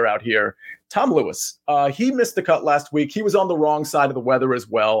flyer out here. Tom Lewis, he missed the cut last week. He was on the wrong side of the weather as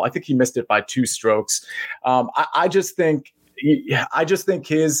well. I think he missed it by 2 strokes. I just think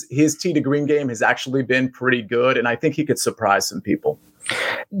his tee to green game has actually been pretty good, and I think he could surprise some people.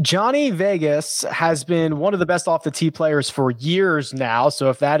 Johnny Vegas has been one of the best off the tee players for years now. So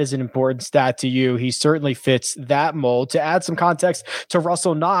if that is an important stat to you, he certainly fits that mold. To add some context to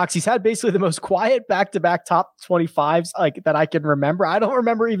Russell Knox, he's had basically the most quiet back-to-back top 25s that I can remember. I don't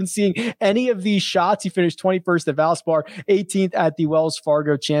remember even seeing any of these shots. He finished 21st at Valspar, 18th at the Wells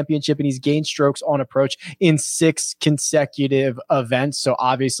Fargo Championship, and he's gained strokes on approach in 6 consecutive events. So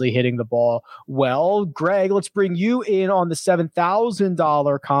obviously hitting the ball well. Greg, let's bring you in on the $7,000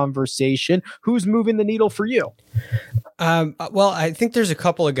 $0 conversation. Who's moving the needle for you? Well, I think there's a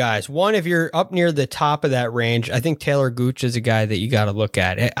couple of guys. One, if you're up near the top of that range, I think Taylor Gooch is a guy that you got to look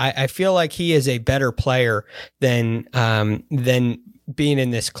at. I feel like he is a better player than being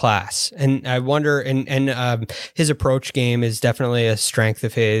in this class. And I wonder, and his approach game is definitely a strength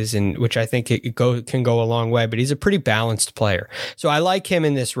of his, and which I think can go a long way, but he's a pretty balanced player. So I like him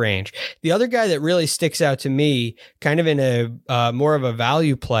in this range. The other guy that really sticks out to me, kind of in a more of a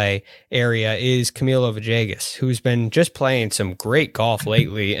value play area, is Camilo Villegas, who's been just playing some great golf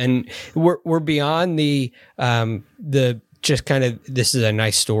lately. And we're beyond the just kind of, this is a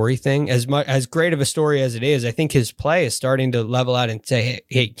nice story thing. As great of a story as it is, I think his play is starting to level out and say,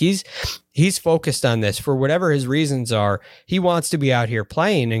 hey, he's focused on this for whatever his reasons are. He wants to be out here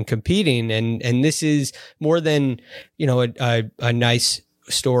playing and competing, and this is more than, a nice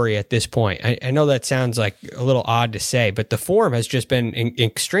story at this point. I know that sounds like a little odd to say, but the form has just been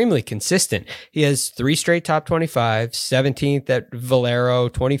extremely consistent. He has 3 straight top 25, 17th at Valero,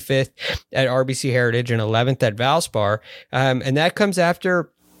 25th at RBC Heritage, and 11th at Valspar. And that comes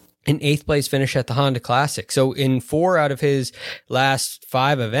after an 8th place finish at the Honda Classic. So in 4 out of his last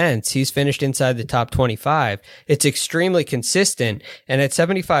 5 events, he's finished inside the top 25. It's extremely consistent. And at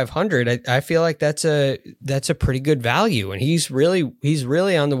 7,500, I feel like that's a pretty good value. And he's really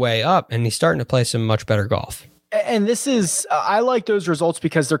on the way up, and he's starting to play some much better golf. And this is, I like those results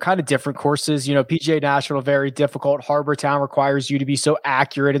because they're kind of different courses. PGA National, very difficult. Harbor Town requires you to be so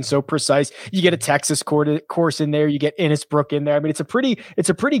accurate and so precise. You get a Texas course in there. You get Innisbrook in there. I mean, it's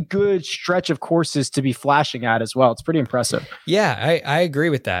a pretty good stretch of courses to be flashing at as well. It's pretty impressive. Yeah, I agree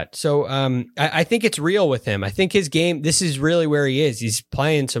with that. So I think it's real with him. I think his game, this is really where he is. He's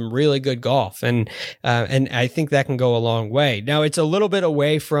playing some really good golf. And I think that can go a long way. Now, it's a little bit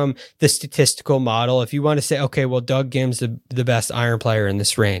away from the statistical model. If you want to say, okay, well, Doug Gim's the best iron player in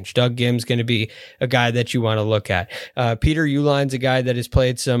this range. Doug Gim's going to be a guy that you want to look at. Peter Uline's a guy that has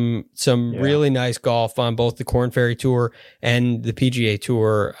played some really nice golf on both the Korn Ferry Tour and the PGA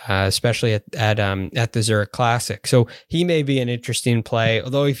Tour, especially at the Zurich Classic. So he may be an interesting play,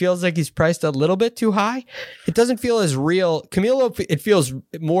 although he feels like he's priced a little bit too high. It doesn't feel as real. Camilo, it feels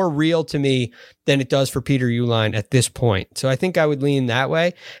more real to me than it does for Peter Uline at this point. So I think I would lean that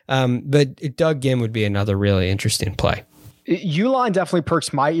way. But Doug Gim would be another really interesting play. Uline definitely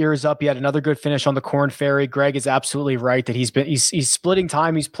perks my ears up. He had another good finish on the Korn Ferry. Greg is absolutely right that he's splitting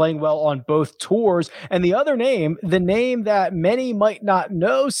time. He's playing well on both tours. And the other name, the name that many might not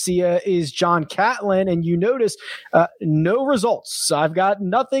know, Sia, is John Catlin. And you notice no results. I've got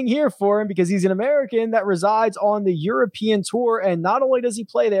nothing here for him because he's an American that resides on the European Tour. And not only does he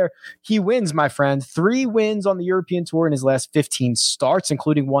play there, he wins, my friend. 3 wins on the European Tour in his last 15 starts,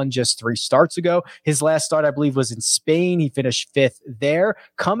 including one just 3 starts ago. His last start, I believe, was in Spain. He finished 5th there,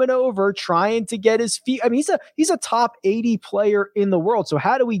 coming over, trying to get his feet. I mean, he's a top 80 player in the world. So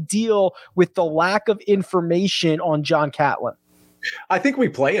how do we deal with the lack of information on John Catlin? I think we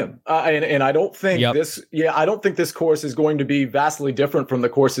play him, and I don't think I don't think this course is going to be vastly different from the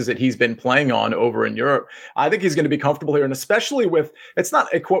courses that he's been playing on over in Europe. I think he's going to be comfortable here, and especially with, it's not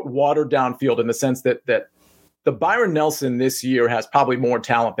a quote watered down field in the sense that the Byron Nelson this year has probably more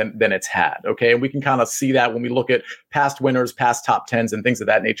talent than it's had. Okay. And we can kind of see that when we look at past winners, past top 10s and things of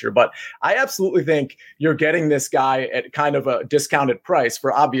that nature. But I absolutely think you're getting this guy at kind of a discounted price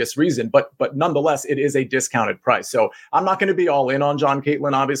for obvious reason, but nonetheless, it is a discounted price. So I'm not going to be all in on John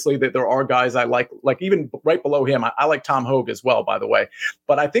Catlin. Obviously that there are guys I like even right below him. I like Tom Hogue as well, by the way,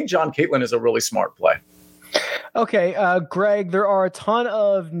 but I think John Catlin is a really smart play. Okay, Greg, there are a ton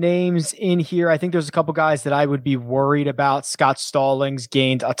of names in here. I think there's a couple guys that I would be worried about. Scott Stallings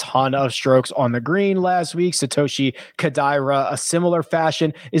gained a ton of strokes on the green last week. Satoshi Kodaira, a similar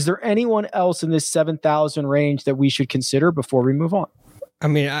fashion. Is there anyone else in this 7,000 range that we should consider before we move on? I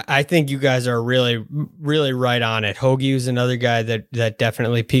mean, I think you guys are really, really right on it. Hoagie is another guy that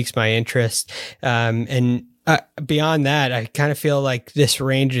definitely piques my interest. And beyond that, I kind of feel like this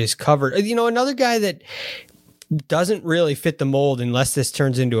range is covered. Another guy that doesn't really fit the mold unless this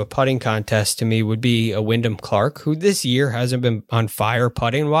turns into a putting contest to me would be a Wyndham Clark, who this year hasn't been on fire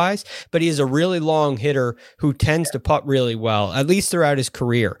putting wise, but he is a really long hitter who tends to putt really well, at least throughout his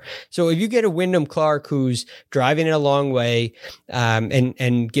career. So if you get a Wyndham Clark who's driving it a long way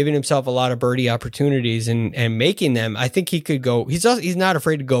and giving himself a lot of birdie opportunities and making them, I think he could go. He's not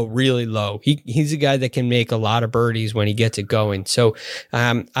afraid to go really low. He's a guy that can make a lot of birdies when he gets it going. So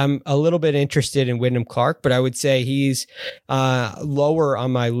I'm a little bit interested in Wyndham Clark, but I would say he's lower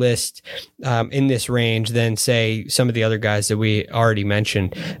on my list in this range than, say, some of the other guys that we already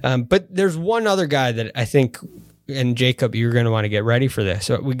mentioned. But there's one other guy that I think and Jacob, you're going to want to get ready for this.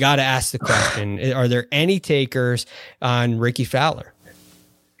 So we got to ask the question: are there any takers on Ricky Fowler?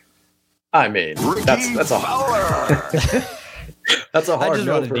 I mean, that's a that's a hard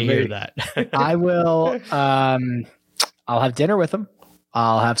no for me. Hear that. I will. I'll have dinner with him.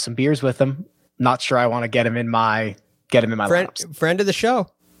 I'll have some beers with him. Not sure I want to get him in my friend of the show,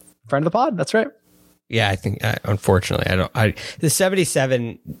 friend of the pod. That's right. Yeah, I think unfortunately the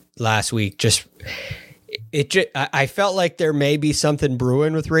 77 last week I felt like there may be something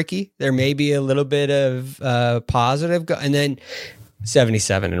brewing with Ricky. There may be a little bit of positive, and then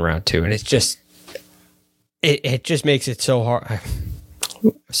 77 in round 2, and it's just it just makes it so hard.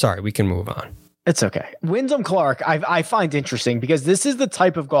 Sorry, we can move on. It's okay. Wyndham Clark, I find interesting because this is the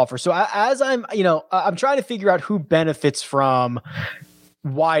type of golfer. So as I'm trying to figure out who benefits from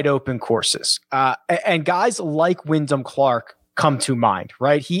wide open courses, and guys like Wyndham Clark come to mind,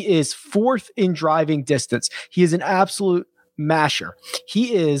 right? He is 4th in driving distance. He is an absolute masher.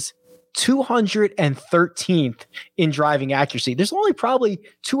 He is 213th in driving accuracy. There's only probably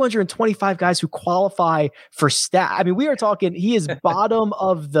 225 guys who qualify for stat. I mean, we are talking, he is bottom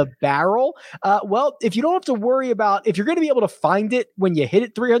of the barrel. Well, if you don't have to worry about, if you're going to be able to find it when you hit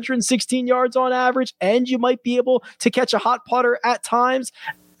it 316 yards on average, and you might be able to catch a hot putter at times,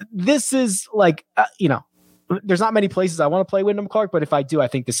 this is like, there's not many places I want to play Wyndham Clark, but if I do, I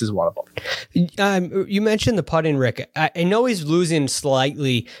think this is one of them. You mentioned the putting, Rick. I know he's losing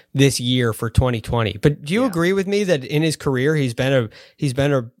slightly this year for 2020, but do you agree with me that in his career he's been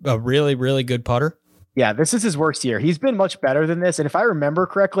a really, really good putter? Yeah, this is his worst year. He's been much better than this. And if I remember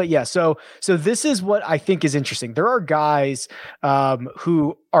correctly, yeah. So this is what I think is interesting. There are guys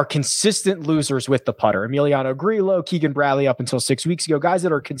who are consistent losers with the putter. Emiliano Grillo, Keegan Bradley up until 6 weeks ago, guys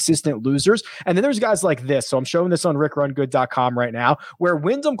that are consistent losers. And then there's guys like this. So I'm showing this on rickrungood.com right now, where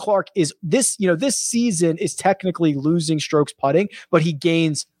Wyndham Clark is this season is technically losing strokes putting, but he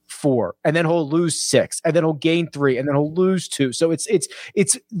gains 4, and then he'll lose 6, and then he'll gain 3, and then he'll lose 2. So it's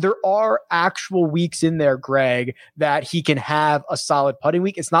there are actual weeks in there, Greg, that he can have a solid putting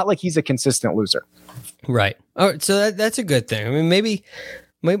week. It's not like he's a consistent loser. Right. All right. So that's a good thing. I mean, maybe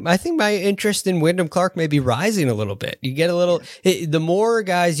I think my interest in Wyndham Clark may be rising a little bit. You get a little, the more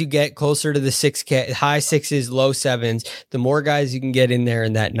guys you get closer to the 6K, high 6s, low 7s, the more guys you can get in there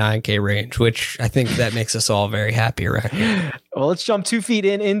in that 9K range, which I think that makes us all very happy around here. Well, let's jump 2 feet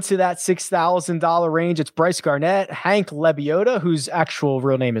into that $6,000 range. It's Bryce Garnett, Hank Lebioda, whose actual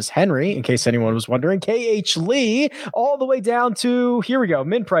real name is Henry, in case anyone was wondering, KH Lee, all the way down to, here we go,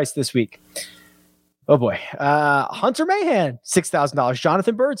 min price this week. Oh boy. Hunter Mahan, $6,000.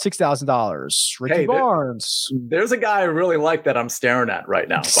 Jonathan Bird, $6,000. Ricky Barnes. There's a guy I really like that I'm staring at right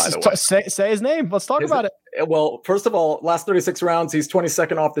now, by the way. Say his name. Let's talk about it. Well, first of all, last 36 rounds, he's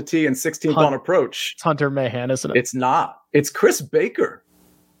 22nd off the tee and 16th on approach. It's Hunter Mahan, isn't it? It's not. It's Chris Baker.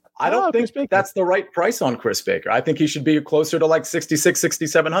 I don't think that's the right price on Chris Baker. I think he should be closer to like 6,600,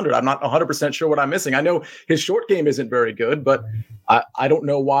 6,700. I'm not 100% sure what I'm missing. I know his short game isn't very good, but I don't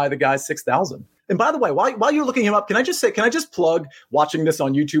know why the guy's 6,000. And by the way, while you're looking him up, can I just plug watching this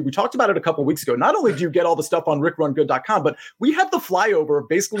on YouTube? We talked about it a couple of weeks ago. Not only do you get all the stuff on rickrungood.com, but we have the flyover of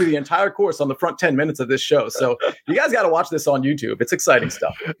basically the entire course on the front 10 minutes of this show. So you guys got to watch this on YouTube. It's exciting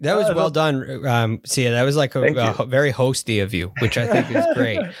stuff. That was well done, Sia. That was like a very hosty of you, which I think is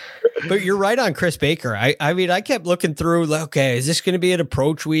great. But you're right on Chris Baker. I mean, I kept looking through, like, okay, is this going to be an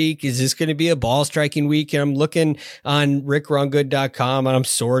approach week? Is this going to be a ball striking week? And I'm looking on rickrungood.com and I'm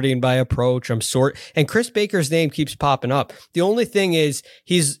sorting by approach. And Chris Baker's name keeps popping up. The only thing is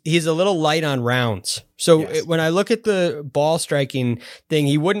he's a little light on rounds. So when I look at the ball striking thing,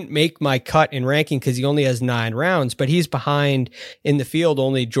 he wouldn't make my cut in ranking because he only has 9 rounds, but he's behind in the field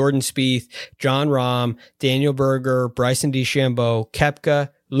only Jordan Spieth, John Rahm, Daniel Berger, Bryson DeChambeau, Koepka,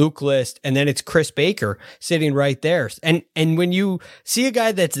 Luke List, and then it's Chris Baker sitting right there. And when you see a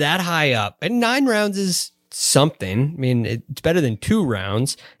guy that's that high up, and 9 rounds is something. I mean, it's better than 2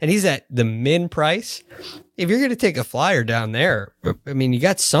 rounds, and he's at the min price. If you're going to take a flyer down there, I mean, you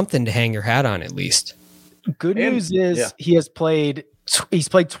got something to hang your hat on at least. Good news is he's played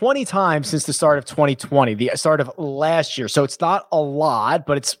 20 times since the start of 2020, the start of last year. So it's not a lot,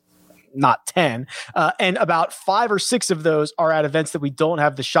 but it's not 10. And about 5 or 6 of those are at events that we don't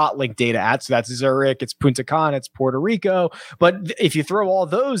have the shot link data at. So that's Zurich, it's Punta Cana, it's Puerto Rico. But if you throw all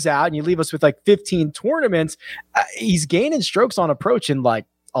those out and you leave us with like 15 tournaments, he's gaining strokes on approach in like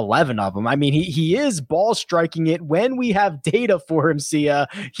 11 of them. I mean, he is ball striking it when we have data for him. Sia,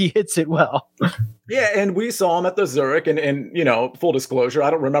 he hits it well. Yeah, and we saw him at the Zurich, and full disclosure, I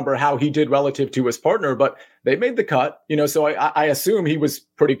don't remember how he did relative to his partner, but they made the cut. So I assume he was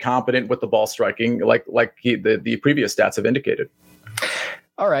pretty competent with the ball striking, like the previous stats have indicated.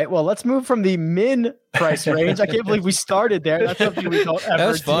 All right, well, let's move from the min price range. I can't believe we started there. That's something we don't ever That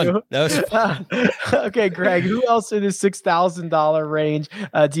was fun. do. That was fun. Okay, Greg, who else in the $6,000 range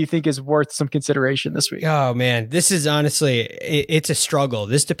do you think is worth some consideration this week? Oh man, this is honestly, it's a struggle.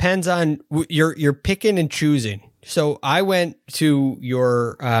 This depends on you're picking and choosing. So I went to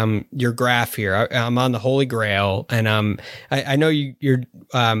your graph here. I'm on the Holy Grail, and I know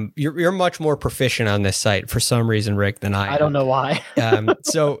you're much more proficient on this site for some reason, Rick, than I am. I don't know why.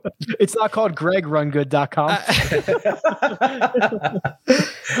 So it's not called GregRunGood.com.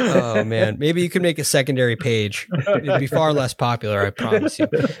 Oh man, maybe you could make a secondary page. It'd be far less popular, I promise you.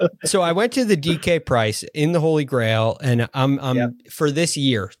 So I went to the DK price in the Holy Grail, and I'm for this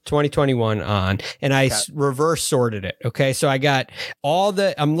year, 2021 on, and I reverse sorted it. Okay. So I got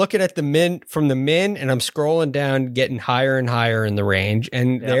I'm looking at the min from the min, and I'm scrolling down, getting higher and higher in the range.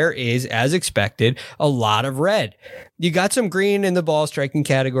 And there is, as expected, a lot of red. You got some green in the ball striking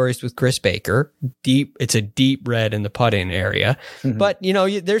categories with Chris Baker. It's a deep red in the putting area. Mm-hmm. But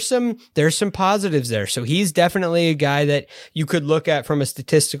there's some positives there. So he's definitely a guy that you could look at from a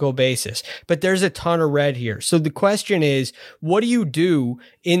statistical basis. But there's a ton of red here. So the question is, what do you do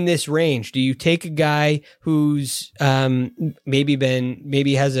in this range? Do you take a guy who's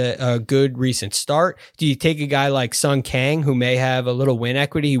maybe has a good recent start? Do you take a guy like Sung Kang, who may have a little win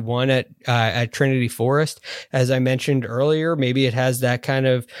equity? He won at Trinity Forest, as I mentioned earlier. Maybe it has that kind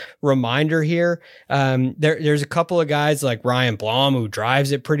of reminder here. There's a couple of guys like Ryan Blom who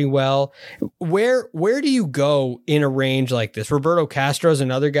drives it pretty well. Where do you go in a range like this? Roberto Castro is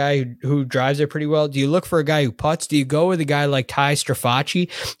another guy who drives it pretty well. Do you look for a guy who putts? Do you go with a guy like Ty Strafacci,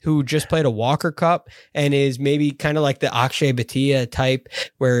 who just played a Walker Cup and is maybe kind of like the Akshay Bhatia type,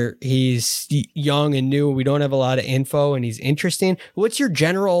 where he's young and new, we don't have a lot of info, and he's interesting? What's your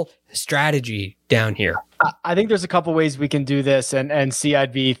general strategy down here? I think there's a couple ways we can do this, and see,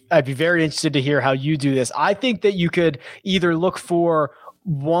 I'd be very interested to hear how you do this. I think that you could either look for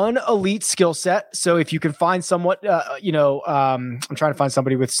one elite skill set. So if you can find somewhat, I'm trying to find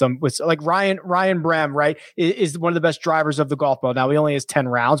somebody with like Ryan Brehm, right, is one of the best drivers of the golf ball. Now he only has 10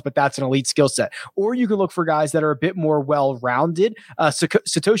 rounds, but that's an elite skill set. Or you can look for guys that are a bit more well-rounded.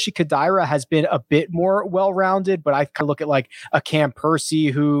 Satoshi Kodaira has been a bit more well-rounded, but I kind of look at like a Cam Percy,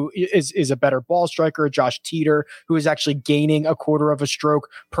 who is a better ball striker, Josh Teeter, who is actually gaining a quarter of a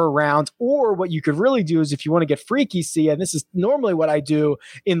stroke per round. Or what you could really do is, if you want to get freaky, see, and this is normally what I do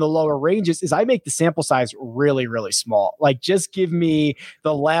in the lower ranges, is I make the sample size really, really small. Like, just give me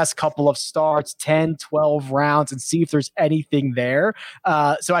the last couple of starts, 10, 12 rounds, and see if there's anything there.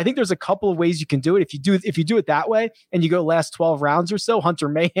 So I think there's a couple of ways you can do it. If you do it that way and you go last 12 rounds or so, Hunter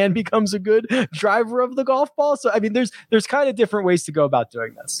Mahan becomes a good driver of the golf ball. So I mean, there's kind of different ways to go about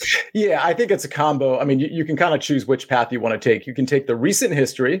doing this. Yeah, I think it's a combo. I mean, you can kind of choose which path you want to take. You can take the recent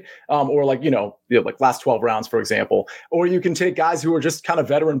history, or like last 12 rounds, for example, or you can take guys who are just kind of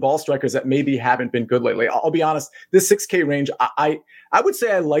veteran ball strikers that maybe haven't been good lately. I'll be honest, this 6K range, I would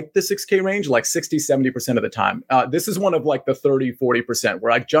say I like the 6K range like 60, 70% of the time. This is one of like the 30, 40%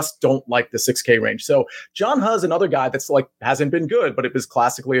 where I just don't like the 6K range. So John Huh's another guy that's like hasn't been good, but it was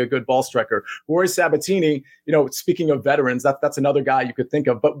classically a good ball striker. Rory Sabatini, speaking of veterans, that's another guy you could think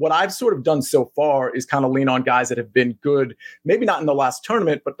of. But what I've sort of done so far is kind of lean on guys that have been good, maybe not in the last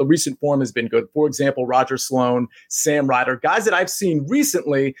tournament, but the recent form has been good. For example, Roger Sloan, Sam Ryder, guys that I've seen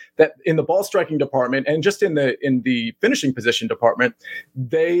recently that in the ball striking department and just in the finishing position department,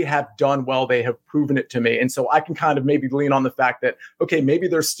 they have done well. They have proven it to me. And so I can kind of maybe lean on the fact that, okay, maybe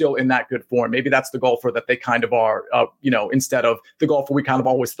they're still in that good form. Maybe that's the golfer that they kind of are, instead of the golfer we kind of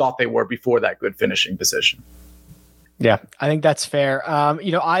always thought they were before that good finishing position. Yeah, I think that's fair.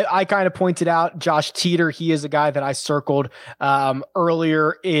 I kind of pointed out Josh Teeter. He is a guy that I circled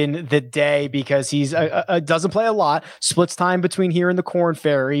earlier in the day because he's doesn't play a lot, splits time between here and the Corn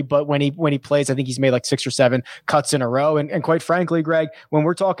Ferry. But when he plays, I think he's made like 6 or 7 cuts in a row. And quite frankly, Greg, when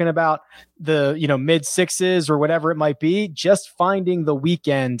we're talking about the mid sixes or whatever it might be, just finding the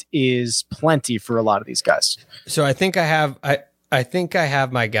weekend is plenty for a lot of these guys. So I think I have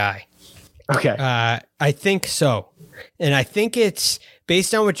my guy. Okay. I think so. And I think it's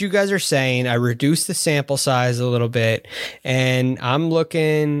based on what you guys are saying. I reduced the sample size a little bit, and I'm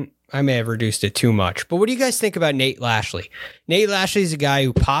looking reduced it too much. But what do you guys think about Nate Lashley? Nate Lashley is a guy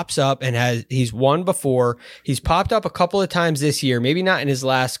who pops up and he's won before. He's popped up a couple of times this year, maybe not in his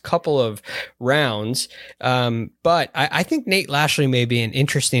last couple of rounds. But I think Nate Lashley may be an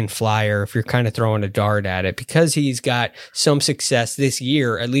interesting flyer if you're kind of throwing a dart at it, because he's got some success this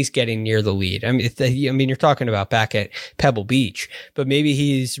year, at least getting near the lead. I mean, you're talking about back at Pebble Beach, but maybe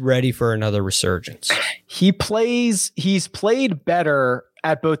he's ready for another resurgence. He's played better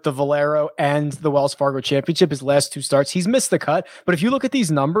at both the Valero and the Wells Fargo Championship. His last 2 starts, he's missed the cut. But if you look at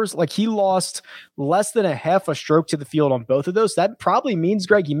these numbers, like, he lost less than a half a stroke to the field on both of those. That probably means,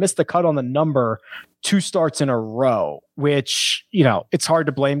 Greg, he missed the cut on the number 2 starts in a row, which, it's hard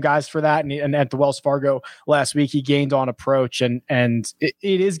to blame guys for that. And at the Wells Fargo last week, he gained on approach, and it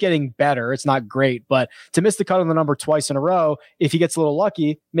is getting better. It's not great, but to miss the cut on the number twice in a row, if he gets a little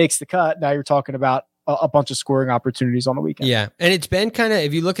lucky, makes the cut. Now you're talking about a bunch of scoring opportunities on the weekend. Yeah. And it's been kind of,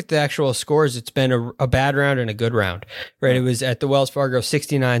 if you look at the actual scores, it's been a bad round and a good round, right? It was at the Wells Fargo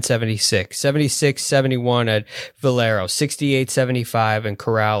 69-76, 76-71 at Valero, 68-75 in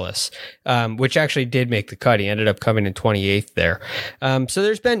Corrales, which actually did make the cut. He ended up coming in 28th there. So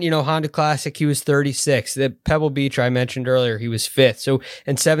there's been, Honda Classic, he was 36th. The Pebble Beach, I mentioned earlier, he was 5th. So,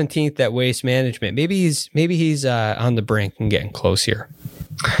 and 17th at Waste Management. Maybe he's on the brink and getting close here.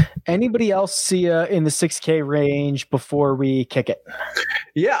 Anybody else see in the 6K range before we kick it?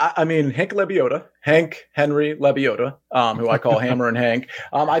 Yeah, I mean, Hank Henry Lebioda, who I call Hammer and Hank.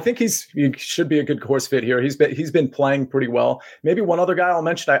 I think he should be a good course fit here. He's been playing pretty well. Maybe one other guy I'll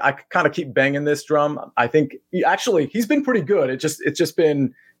mention. I kind of keep banging this drum. I think he's been pretty good. It just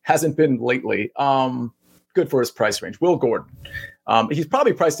hasn't been lately. Good for his price range. Will Gordon. He's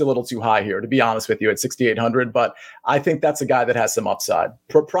probably priced a little too high here, to be honest with you, at 6,800. But I think that's a guy that has some upside.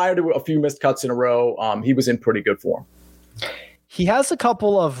 Prior to a few missed cuts in a row, he was in pretty good form. He has a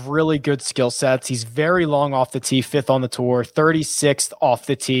couple of really good skill sets. He's very long off the tee, 5th on the tour, 36th off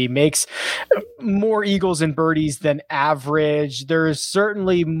the tee, makes more eagles and birdies than average. There's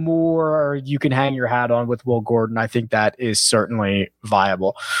certainly more you can hang your hat on with Will Gordon. I think that is certainly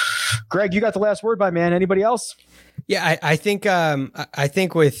viable. Greg, you got the last word, my man. Anybody else? Yeah, I think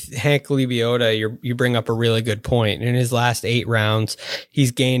with Hank Lebioda, you bring up a really good point. In his last 8 rounds,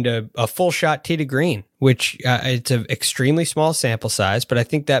 he's gained a full shot tee to green, which it's an extremely small sample size, but I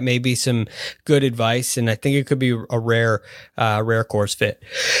think that may be some good advice, and I think it could be a rare course fit.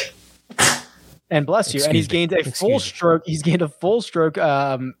 And bless you. And he's gained a full stroke. He's gained a full stroke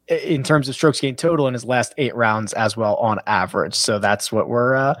in terms of strokes gained total in his last 8 rounds as well on average. So that's what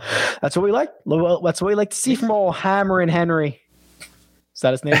that's what we like. That's what we like to see from old Hammer and Henry. Is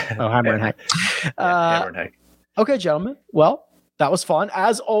that his name? Oh, Hammer and Hank. Hammer and Hank. Okay, gentlemen. Well, that was fun.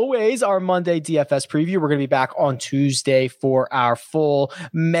 As always, our Monday DFS preview. We're going to be back on Tuesday for our full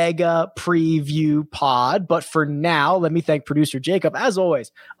mega preview pod. But for now, let me thank producer Jacob, as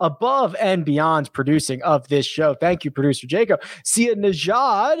always, above and beyond producing of this show. Thank you, producer Jacob. Sia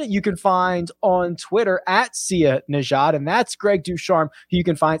Najad, you can find on Twitter at Sia Najad. And that's Greg Ducharme, who you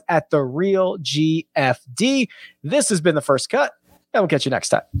can find at The Real GFD. This has been The First Cut, and we'll catch you next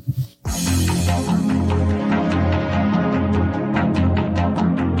time.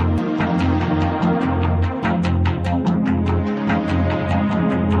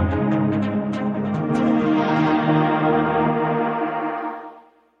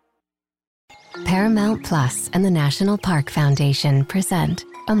 Paramount Plus and the National Park Foundation present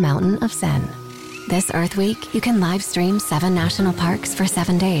A Mountain of Zen. This Earth Week, you can live stream 7 national parks for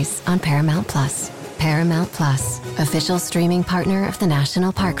 7 days on Paramount Plus. Paramount Plus, official streaming partner of the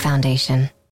National Park Foundation.